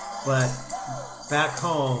 but back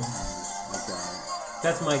home,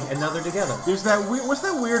 that's and now they're together. There's that weird, what's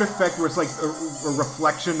that weird effect where it's like a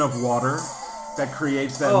reflection of water that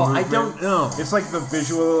creates that Oh, movement? I don't know. It's like the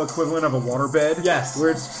visual equivalent of a waterbed. Yes. Where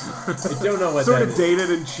it's I don't know what sort that of is. dated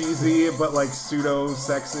and cheesy, but like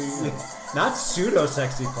pseudo-sexy. Not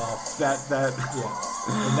pseudo-sexy, Paul. That.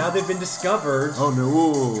 Yeah. And now they've been discovered. Oh,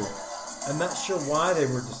 no. I'm not sure why they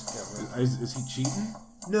were discovered. Is he cheating?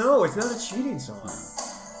 No, it's not a cheating song.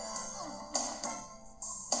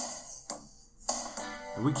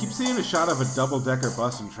 We keep seeing a shot of a double-decker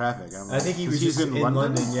bus in traffic. I think he was he's just in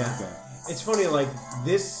London, yeah. Okay. It's funny, like,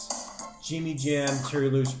 this Jimmy Jam, Terry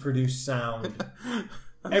Lewis produced sound.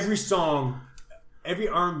 Every song, every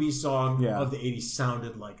R&B song Yeah. of the 80s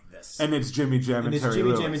sounded like this. And it's Jimmy Jam and it's Terry Jimmy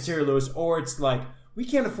Lewis. Jam and Terry Lewis, or it's like, we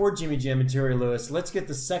can't afford Jimmy Jam and Terry Lewis. Let's get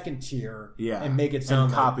the second tier and make it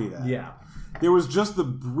sound and copy like, that. Yeah. There was just the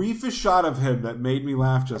briefest shot of him that made me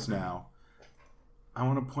laugh just now. I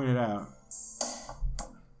want to point it out.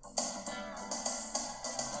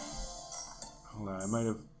 Hold on, I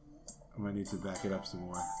might need to back it up some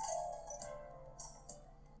more.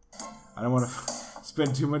 I don't want to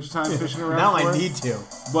spend too much time fishing around. Now for I it, need to.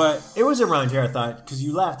 But It was around here, I thought, because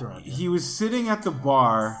you laughed around here. he was sitting at the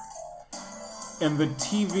bar, and the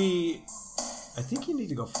TV. I think you need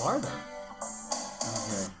to go farther.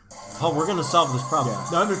 Okay. Oh, we're going to solve this problem. Yeah.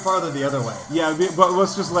 No, I'm farther the other way. Yeah, but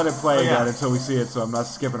let's just let it play Oh, yeah. again until we see it, so I'm not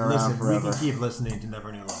skipping around Listen, forever. we can keep listening to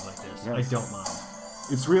Never Knew Love Like This. Yes. I don't mind.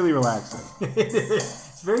 It's really relaxing.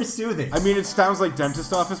 It's very soothing. I mean, it sounds like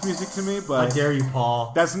dentist office music to me, How but dare you,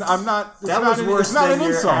 Paul? that's I'm not. It's That not was an, worse it's not than an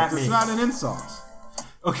your insult. at It's me. not an insult.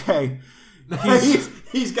 Okay,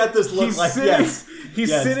 he's got this look he's like sitting. yes. He's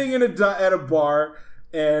Yes. sitting at a bar,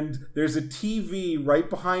 and there's a TV right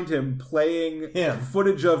behind him playing Him.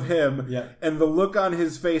 footage of him. Yeah. And the look on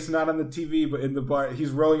his face, not on the TV, but in the bar,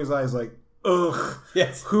 he's rolling his eyes like, ugh.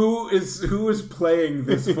 Yes. Who is playing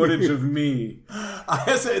this footage of me?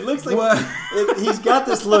 It looks like What? he's got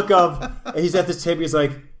this look of. And he's at this table. He's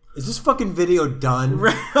like, "Is this fucking video done?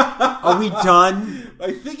 Are we done?"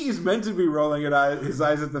 I think he's meant to be rolling his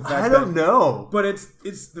eyes at the fact I don't know. But it's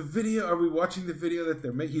the video. Are we watching the video that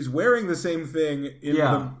they're making? He's wearing the same thing in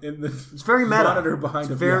Yeah. the It's very meta. monitor behind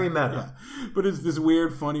him. Very Yeah, meta. yeah. But it's this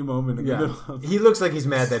weird, funny moment in the Yeah. middle of. He looks like he's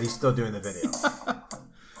mad that he's still doing the video.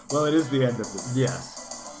 Well, it is the end of this. Yes.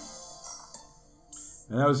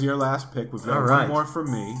 And that was your last pick. We've got All one right. more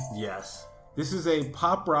from me. Yes. This is a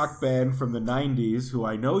pop rock band from the 90s who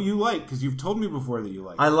I know you like because you've told me before that you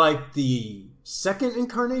like. I like the second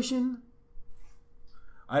incarnation.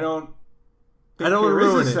 I don't think I don't there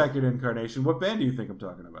ruin is a it. second incarnation. What band do you think I'm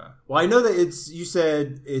talking about? Well, I know that you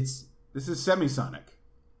said it's This is Semisonic.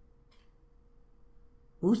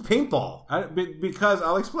 who's Paintball? Because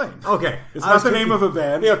I'll explain. Okay, It's I not was the name of confused. a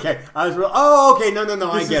band. Yeah, okay, I was. Oh, okay. No.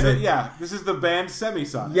 I This get is it. Yeah, this is the band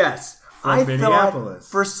Semisonic. Yes, From I Minneapolis.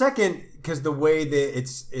 thought for a second because the way that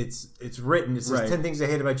it's written, it says Right. 10 things I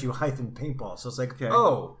hate about you hyphen paintball. So it's like, Okay.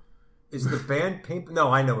 oh, is the band paint?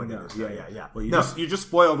 No, I know what it is. Yeah. Yeah. Well, no, you just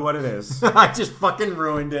spoiled what it is. I just fucking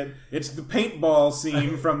ruined it, It's the paintball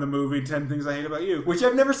scene from the movie 10 Things I Hate About You. which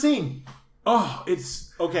I've never seen. Oh,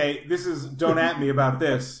 it's okay. This is don't at me about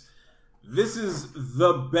this. This is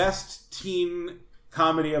the best teen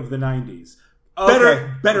comedy of the 90s. Okay.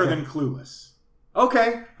 Better Okay. than Clueless.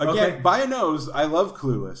 Okay, Again, by a nose, I love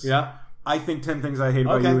Clueless. yeah. I think 10 Things I Hate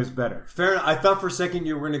About Okay. You is better. Fair enough. I thought for a second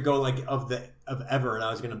you were gonna go like of ever, and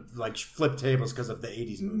I was gonna like flip tables because of the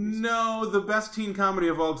 80s movies. No, the best teen comedy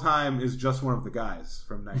of all time is Just One of the Guys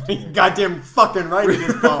from 1980. Goddamn fucking right it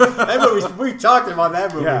is, Paul. That movie's, we talked about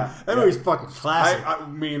that movie. Yeah, That yeah. movie's fucking classic. I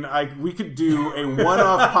mean, we could do a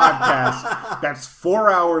one-off podcast that's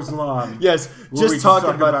 4 hours long. yes, where just we talking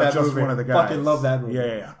talk about that Just movie. One of the Guys. Fucking love that movie.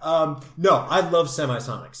 Yeah. No, I love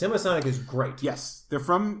Semisonic. Semisonic is great. Yes, they're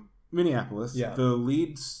from Minneapolis. Yeah. The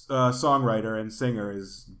lead songwriter and singer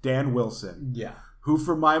is Dan Wilson, Yeah. who,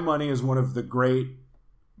 for my money, is one of the great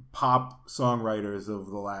pop songwriters of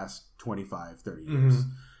the last 25, 30 years. Mm-hmm.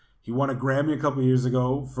 He won a Grammy a couple years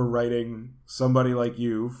ago for writing Somebody Like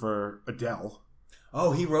You for Adele.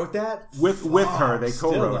 Oh, he wrote that? With her, they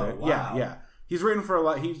Still co-wrote though, it. wow. Yeah. He's written for a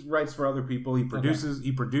lot. He writes for other people. He produces. Okay.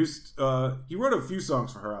 He produced. He wrote a few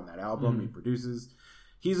songs for her on that album. He produces.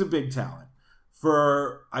 He's a big talent.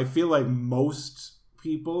 I feel like most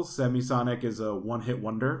people, Semisonic is a one-hit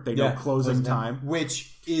wonder. They know Closing Time,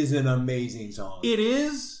 which is an amazing song. It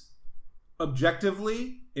is.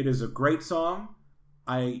 Objectively, it is a great song.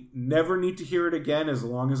 I never need to hear it again as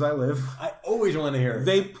long as I live. I always want to hear it.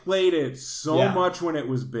 They played it so much when it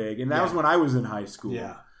was big, and that was when I was in high school.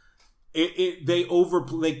 Yeah.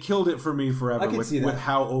 They killed it for me forever with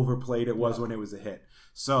how overplayed it was when it was a hit.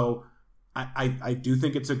 So I do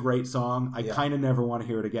think it's a great song. I kind of never want to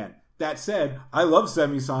hear it again. That said, I love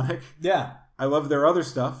Semisonic. Yeah. I love their other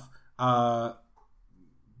stuff. My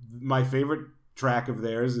favorite track of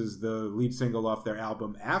theirs is the lead single off their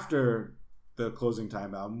album after the Closing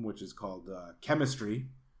Time album, which is called Chemistry.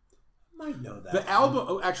 I might know that. The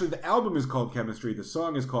album is called Chemistry. The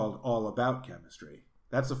song is called All About Chemistry.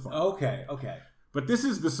 That's a fun. Okay. But this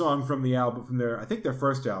is the song from the album, from their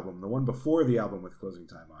first album, the one before the album with Closing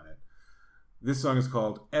Time on it. This song is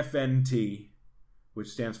called FNT, which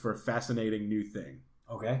stands for Fascinating New Thing.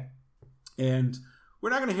 Okay. And we're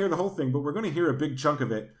not going to hear the whole thing, but we're going to hear a big chunk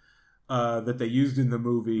of it that they used in the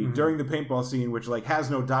movie during the paintball scene, which has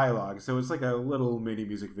no dialogue. So it's like a little mini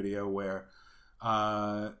music video where,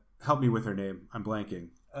 help me with her name. I'm blanking.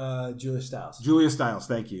 Julia Stiles. Julia Stiles,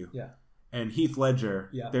 thank you. Yeah. And Heath Ledger,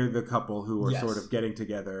 they're the couple who are sort of getting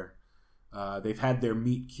together. They've had their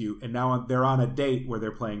meet cute, and now they're on a date where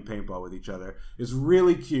they're playing paintball with each other. It's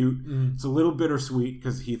really cute. It's a little bittersweet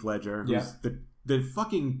because Heath Ledger, who's the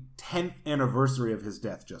fucking 10th anniversary of his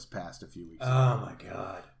death just passed a few weeks ago. Oh my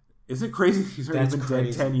god. Isn't it crazy? He's already been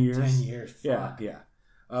dead 10 years. 10 years. Fuck. Yeah.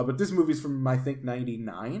 But this movie's from, I think,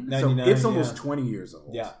 99. 99, so it's almost 20 years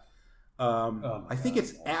old. Yeah. I think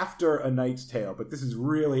it's after A Knight's Tale, but this is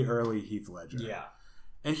really early Heath Ledger. Yeah.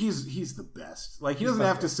 And he's the best. He doesn't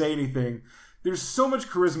have to say anything. There's so much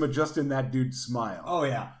charisma just in that dude's smile. Oh,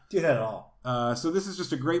 yeah. Dude had it all. So this is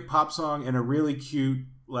just a great pop song and a really cute,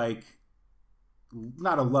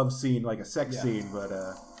 not a love scene, like a sex scene, but...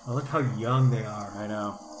 Oh, look how young they are. I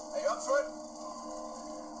know. Are you up for it?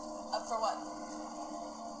 Up for what?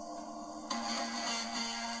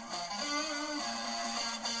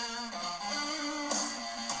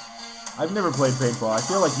 I've never played paintball. I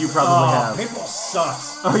feel like you probably have. Paintball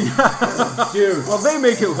sucks. Oh, yeah. Dude. Well, they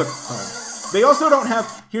make it look fun. They also don't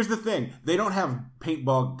have... Here's the thing. They don't have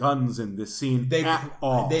paintball guns in this scene at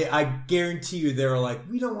all. I guarantee you they're like,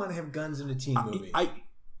 we don't want to have guns in a teen movie.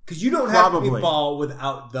 Because you don't Probably. have paintball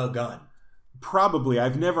without the gun. Probably.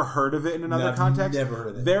 I've never heard of it in another context. Never heard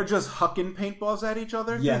of it. They're just hucking paintballs at each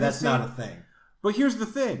other. Yeah, that's not a thing. But here's the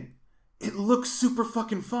thing. It looks super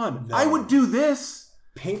fucking fun. No. I would do this.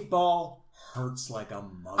 Paintball hurts like a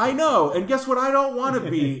motherfucker. I know. And guess what I don't want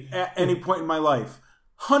to be at any point in my life?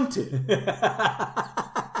 Hunted.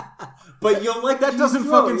 But you'll like that doesn't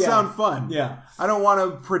fucking sound fun. Yeah. I don't want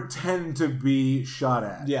to pretend to be shot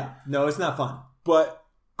at. Yeah. No, it's not fun. But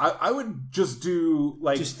I would just do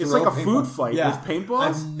it's like a food fight with paintballs.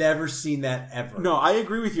 I've never seen that ever. No, I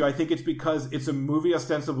agree with you. I think it's because it's a movie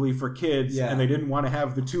ostensibly for kids, and they didn't want to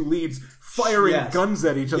have the two leads firing guns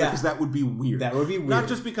at each other because that would be weird. That would be weird. Not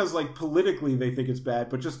just because politically they think it's bad,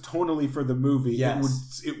 but just tonally for the movie,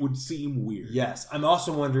 it would seem weird. Yes, I'm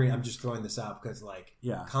also wondering. I'm just throwing this out because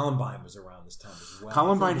Columbine was around this time as well.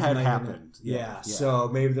 Columbine had happened. Yeah, so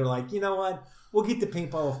maybe they're like, you know what? We'll get the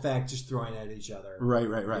paintball effect just throwing at each other. Right.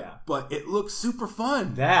 Yeah. But it looks super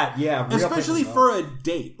fun. Especially for a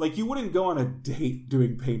date. You wouldn't go on a date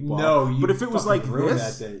doing paintball. No, but if it was like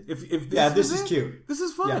this, that date. if this is cute. This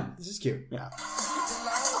is fun. Yeah, this is cute. Yeah.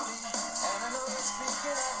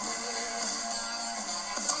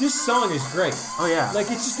 This song is great. Oh yeah.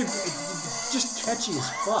 It's just catchy as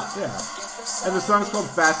fuck. Yeah. And the song's called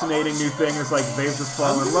Fascinating New Thing. It's they've just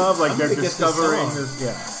fallen in love. They're discovering this.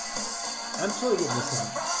 Yeah. I'm totally getting this one.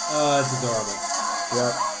 It's adorable. Yeah.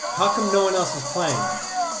 How come no one else is playing?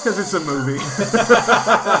 Because it's a movie.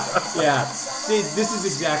 Yeah. See, this is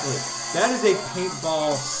exactly. That is a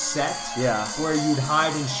paintball set. Yeah. Where you'd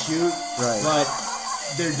hide and shoot. Right. But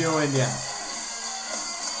they're doing,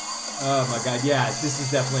 Oh my god, yeah. This is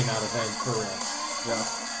definitely not a thing for real. Yeah.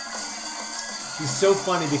 He's so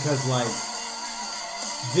funny because,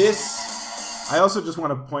 this... I also just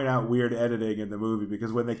want to point out weird editing in the movie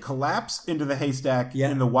because when they collapse into the haystack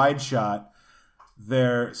in the wide shot,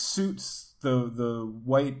 their suits, the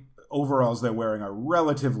white overalls they're wearing are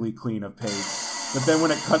relatively clean of paint. But then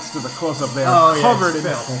when it cuts to the close-up, they are covered in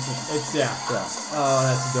filth. Oh,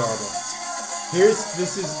 that's adorable.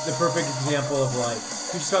 This is the perfect example of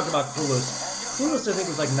we just talked about Clueless. Clueless, I think,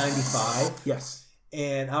 was 95. Yes.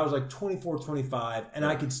 and I was like 24, 25, and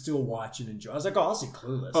I could still watch and enjoy. I was like, oh, I'll see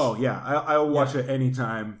Clueless. Oh yeah, I'll watch it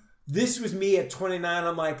anytime. This was me at 29.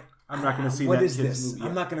 I'm like, I'm not going to see what that is kid's this? movie.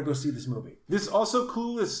 I'm not going to go see this movie. This also,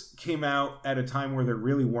 Clueless came out at a time where there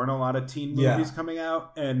really weren't a lot of teen movies coming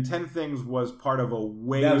out, and 10 Things was part of a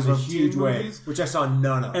wave That was a of huge teen wave, movies, which I saw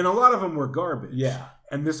none of. and a lot of them were garbage. Yeah.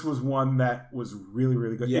 And this was one that was really,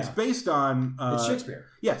 really good. Yeah. It's based on... It's Shakespeare.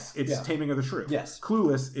 Yes, it's Yeah. Taming of the Shrew. Yes.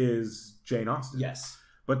 Clueless is Jane Austen. Yes.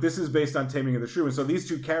 But this is based on Taming of the Shrew, and so these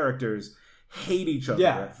two characters hate each other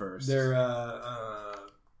at first. They're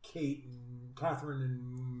Kate and Catherine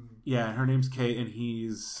and... Yeah, and her name's Kate, and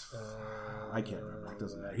he's... I can't remember. It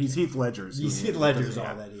doesn't matter. He's Heath Ledger's. Heath Ledger's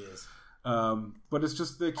all that he is. But it's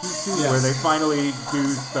just the cute scene where they finally do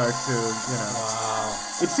start to, Wow.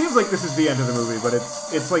 It seems like this is the end of the movie, but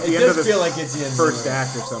it's like the It end of does the feel like it's the end of first the movie.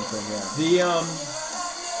 act or something. Yeah.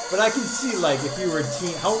 But I can see, like, if you were a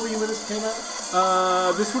teen... How old were you when this came out?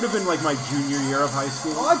 This would have been like my junior year of high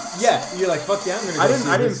school. Yeah. You're like, fuck yeah, I'm going to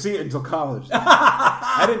go I didn't this. see it until college.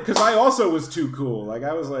 I didn't, because I also was too cool. Like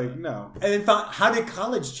I was like, no. And then how did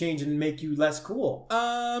college change and make you less cool?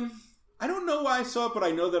 I don't know why I saw it, but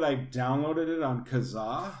I know that I downloaded it on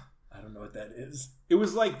Kazaa. I don't know what that is. It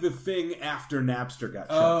was like the thing after Napster got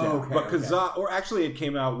shut Oh, down. okay, But okay. Kazaa, or actually it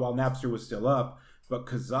came out while Napster was still up, but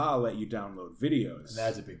Kazaa let you download videos.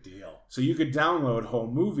 That's a big deal. So you could download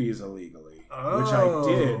whole movies illegally, which Oh.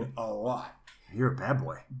 I did a lot. You're a bad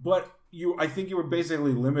boy. But I think you were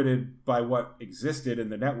basically limited by what existed in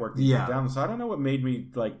the network that you could download. So I don't know what made me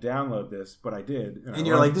like download this, but I did. And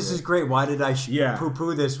you're like, this is great. Why did I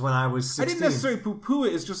poo-poo this when I was 16? I didn't necessarily poo-poo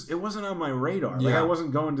it. It's just, it wasn't on my radar. Like, I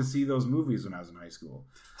wasn't going to see those movies when I was in high school.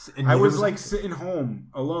 And I was like sitting home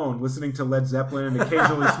alone, listening to Led Zeppelin and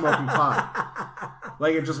occasionally smoking pot.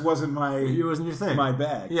 Like, it just wasn't It wasn't your thing. my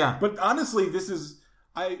bag. Yeah. But honestly, this is...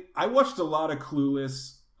 I watched a lot of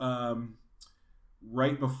Clueless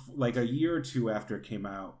right before, like a year or two after it came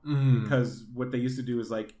out, because what they used to do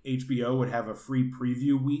is like HBO would have a free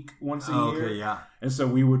preview week once a year. Okay, yeah. And so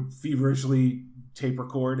we would feverishly tape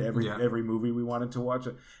record every movie we wanted to watch.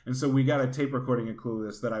 And so we got a tape recording of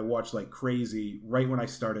Clueless that I watched like crazy right when I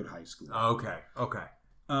started high school. Okay.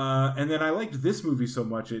 And then I liked this movie so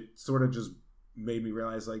much, it sort of just made me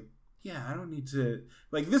realize, like, yeah, I don't need to...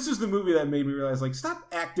 Like, this is the movie that made me realize, like, stop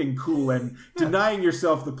acting cool and denying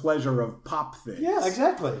yourself the pleasure of pop things. Yeah,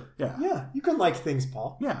 exactly. Yeah. Yeah, you can like things,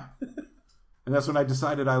 Paul. Yeah. And that's when I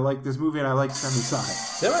decided I liked this movie and I liked Semisonic.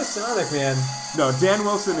 Semisonic, man. No, Dan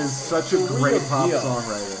Wilson is such a Real great pop deal.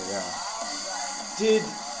 songwriter,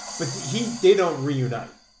 yeah. They don't reunite.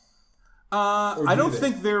 I don't they?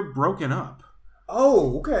 think they're broken up.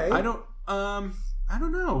 Oh, okay. I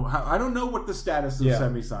don't know. I don't know what the status of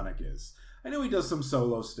Semisonic is. I know he does some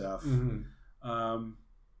solo stuff.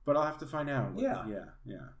 But I'll have to find out. Yeah.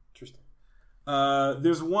 Interesting.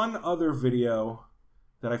 There's one other video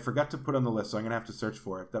that I forgot to put on the list, so I'm going to have to search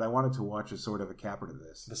for it, that I wanted to watch as sort of a capper to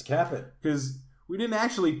this. Let's cap it. Because we didn't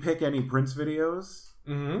actually pick any Prince videos.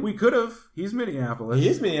 Mm-hmm. We could have. He's Minneapolis. He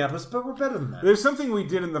is Minneapolis, but we're better than that. There's something we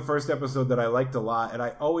did in the first episode that I liked a lot, and I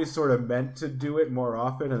always sort of meant to do it more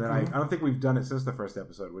often, and then I don't think we've done it since the first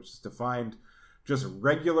episode, which is to find just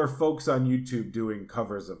regular folks on YouTube doing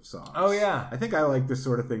covers of songs. Oh, yeah. I think I like this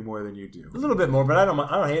sort of thing more than you do. A little bit more, but I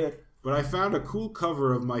don't hate it. But I found a cool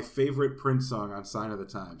cover of my favorite Prince song on Sign of the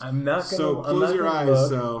Times. I'm not gonna. So close your eyes.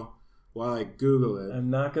 So while I Google it, I'm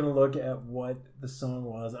not gonna look at what the song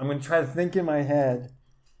was. I'm gonna try to think in my head.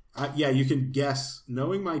 Yeah, you can guess.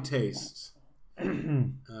 Knowing my tastes. I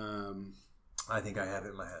think I have it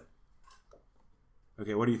in my head.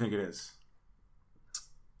 Okay, what do you think it is?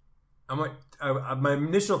 My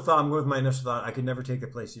initial thought. I'm going with my initial thought. I could never take the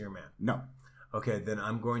place of your man. No. Okay, then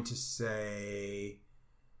I'm going to say.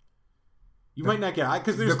 You might not get it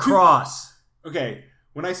because there's The Cross. Okay,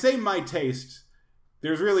 when I say my taste,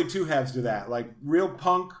 there's really two halves to that. Like real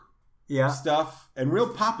punk stuff and real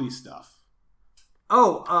poppy stuff.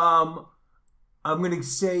 Oh, I'm going to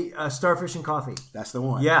say Starfish and Coffee. That's the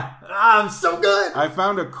one. Yeah. I'm so good. I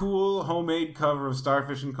found a cool homemade cover of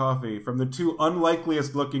Starfish and Coffee from the two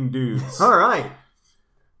unlikeliest looking dudes. All right.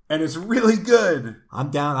 And it's really good.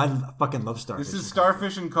 I'm down. I fucking love Starfish. This is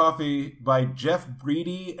Starfish and Coffee by Jeff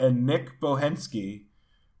Breedy and Nick Bohensky,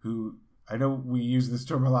 who... I know we use this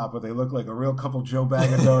term a lot, but they look like a real couple Joe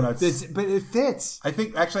Bag of Donuts. But it fits. I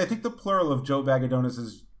think the plural of Joe Bag of Donuts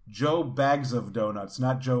is Joe Bags of Donuts,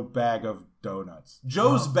 not Joe Bag of Donuts.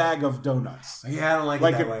 Joe's Bag of Donuts. Yeah, I don't like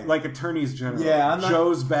it that way. Like attorneys general. Yeah, I'm not,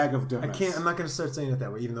 Joe's Bag of Donuts. I'm not going to start saying it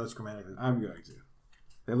that way, even though it's grammatically. I'm going to.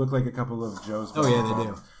 They look like a couple of Joe's. Oh yeah, they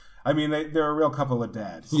do. I mean, they're a real couple of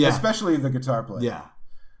dads. Yeah. Especially the guitar player.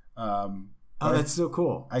 Yeah. Oh, that's so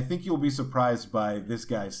cool. I think you'll be surprised by this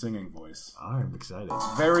guy's singing voice. Oh, I'm excited.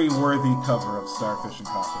 Very worthy cover of Starfish and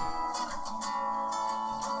Coffee.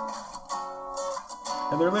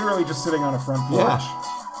 And they're literally just sitting on a front porch. Yeah.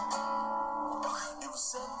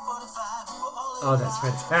 Oh, that's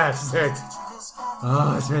fantastic.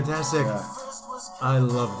 Oh, it's fantastic. Yeah. I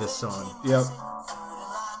love this song. Yep.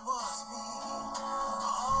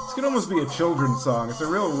 This could almost be a children's song. It's a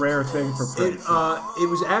real rare thing for Prince. It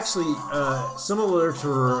was actually some of the lyrics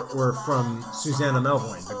were from Susanna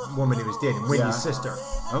Melvoin, the woman he was dating, Whitney's sister.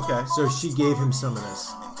 Okay. So she gave him some of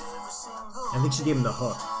this. I think she gave him the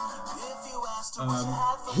hook.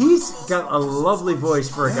 He's got a lovely voice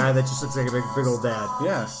for a guy that just looks like a big old dad.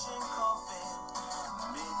 Yeah.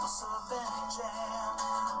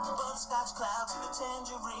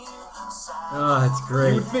 Oh, it's You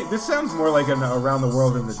great. would think this sounds more like an Around the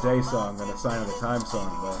World in the Day song than a Sign of the Times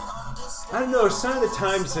song, but I don't know. Sign of the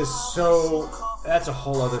Times is so. That's a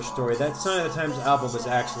whole other story. That Sign of the Times album was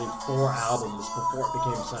actually 4 albums before it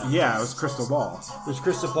became Sign of the yeah, Times. it was Crystal Ball. It was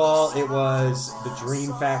Crystal Ball. It was The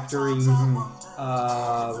Dream Factory.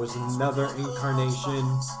 Was another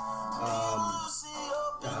incarnation.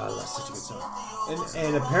 That's such a good song.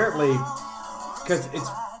 And apparently, because it's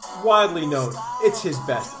widely known, it's his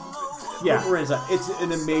best. Yeah. It's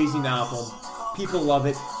an amazing album. People love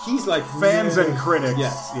it. He's like Fans really- and critics.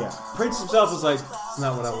 Yes. Yeah. Prince himself was like, it's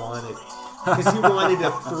not what I wanted. Because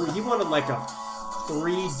he wanted like a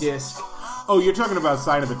 3-disc. Oh, you're talking about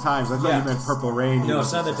Sign of the Times. I thought Yeah. you meant Purple Rain. No,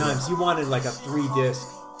 Sign of the Times. He wanted like a 3-disc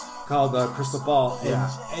called Crystal Ball. And,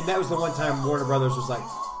 and that was the one time Warner Brothers was like,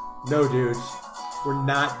 no, dude, we're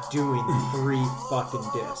not doing 3 fucking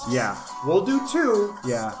discs. Yeah. We'll do 2.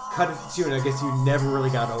 Yeah. Cut it to 2, and I guess you never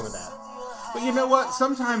really got over that. But you know what?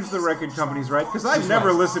 Sometimes the record company's right, because I've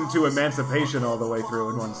never listened to Emancipation all the way through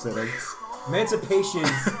in one sitting. Emancipation,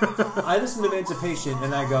 I listen to Emancipation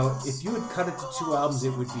and I go, if you had cut it to 2 albums, it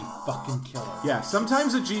would be fucking killer. Yeah,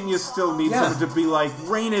 sometimes a genius still needs Yeah. someone to be like,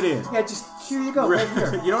 rein it in. Yeah, just here you go, right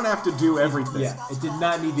here. You don't have to do everything. Yeah, it did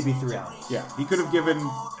not need to be 3 albums. Yeah, he could have given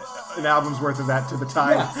an album's worth of that to the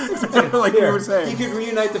time. Yeah, like here. you were saying. He could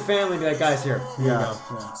reunite the family and be like, guys, here you Yeah.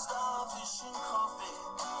 go. Yeah.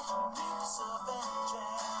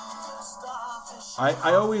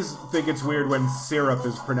 I always think it's weird when syrup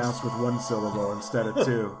is pronounced with 1 syllable instead of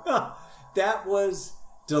 2. That was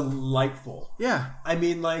delightful. Yeah. I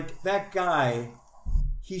mean, like, that guy,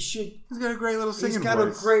 he's got a great little singing got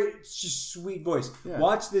voice. a great, just sweet voice. Yeah.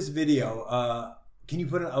 Watch this video. Can you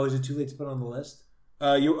put it, is it too late to put it on the list?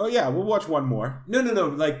 Yeah, we'll watch one more. No,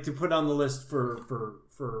 like to put on the list for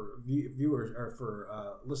viewers or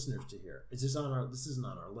for listeners to hear. This isn't on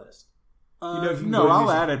our list. No, I'll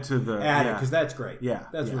add it to the... Add it, because that's great. Yeah.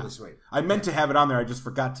 That's really sweet. I meant to have it on there, I just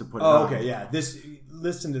forgot to put it on. Oh, okay, yeah.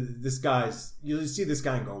 Listen to this guy's... You'll see this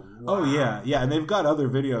guy and go, wow. Oh, yeah, and they've got other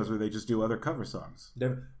videos where they just do other cover songs.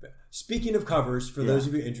 Speaking of covers, for those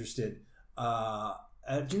of you interested,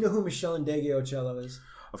 do you know who Michelle Ndegeocello is?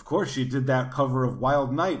 Of course, she did that cover of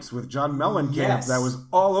Wild Nights with John Mellencamp. Yes. That was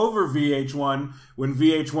all over VH1 when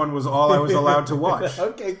VH1 was all I was allowed to watch.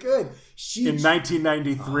 Okay, good. In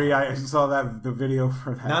 1993, I saw the video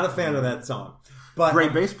for that. Not a fan of that song. But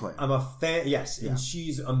Great bass player. I'm a fan, yes, and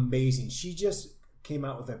she's amazing. She just came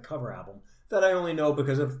out with a cover album that I only know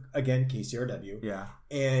because of, again, KCRW. Yeah.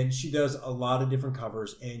 And she does a lot of different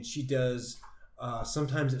covers, and she does...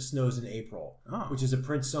 Sometimes It Snows in April, which is a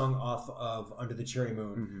Prince song off of Under the Cherry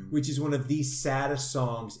Moon, which is one of the saddest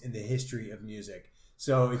songs in the history of music.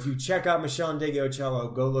 So if you check out Michelle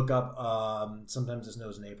Ndegeocello, go look up Sometimes It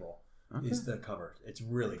Snows in April. Is the cover. It's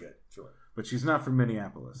really good. Sure. But she's not from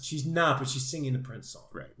Minneapolis. She's not, but she's singing a Prince song.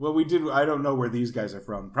 Right. Well, I don't know where these guys are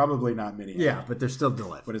from. Probably not Minneapolis. Yeah, but they're still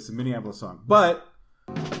delightful. But it's a Minneapolis song. But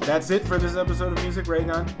that's it for this episode of Music Ray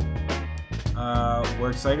Gun.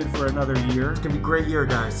 We're excited for another year. It's going to be a great year,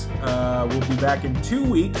 guys. We'll be back in 2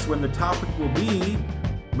 weeks when the topic will be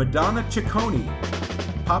Madonna Ciccone.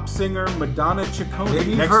 Pop singer Madonna Ciccone. Maybe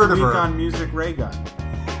you've Next heard of week her. on Music Ray Gun.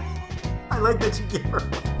 I like that you gave her.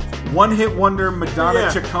 One-hit wonder Madonna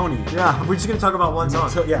Yeah. Ciccone. Yeah, we're just going to talk about one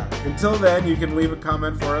song. Until then, you can leave a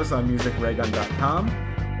comment for us on musicraygun.com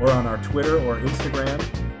or on our Twitter or Instagram.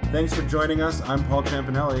 Thanks for joining us. I'm Paul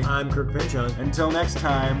Champanelli. I'm Kirk Pinchon. Until next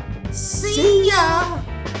time, see ya!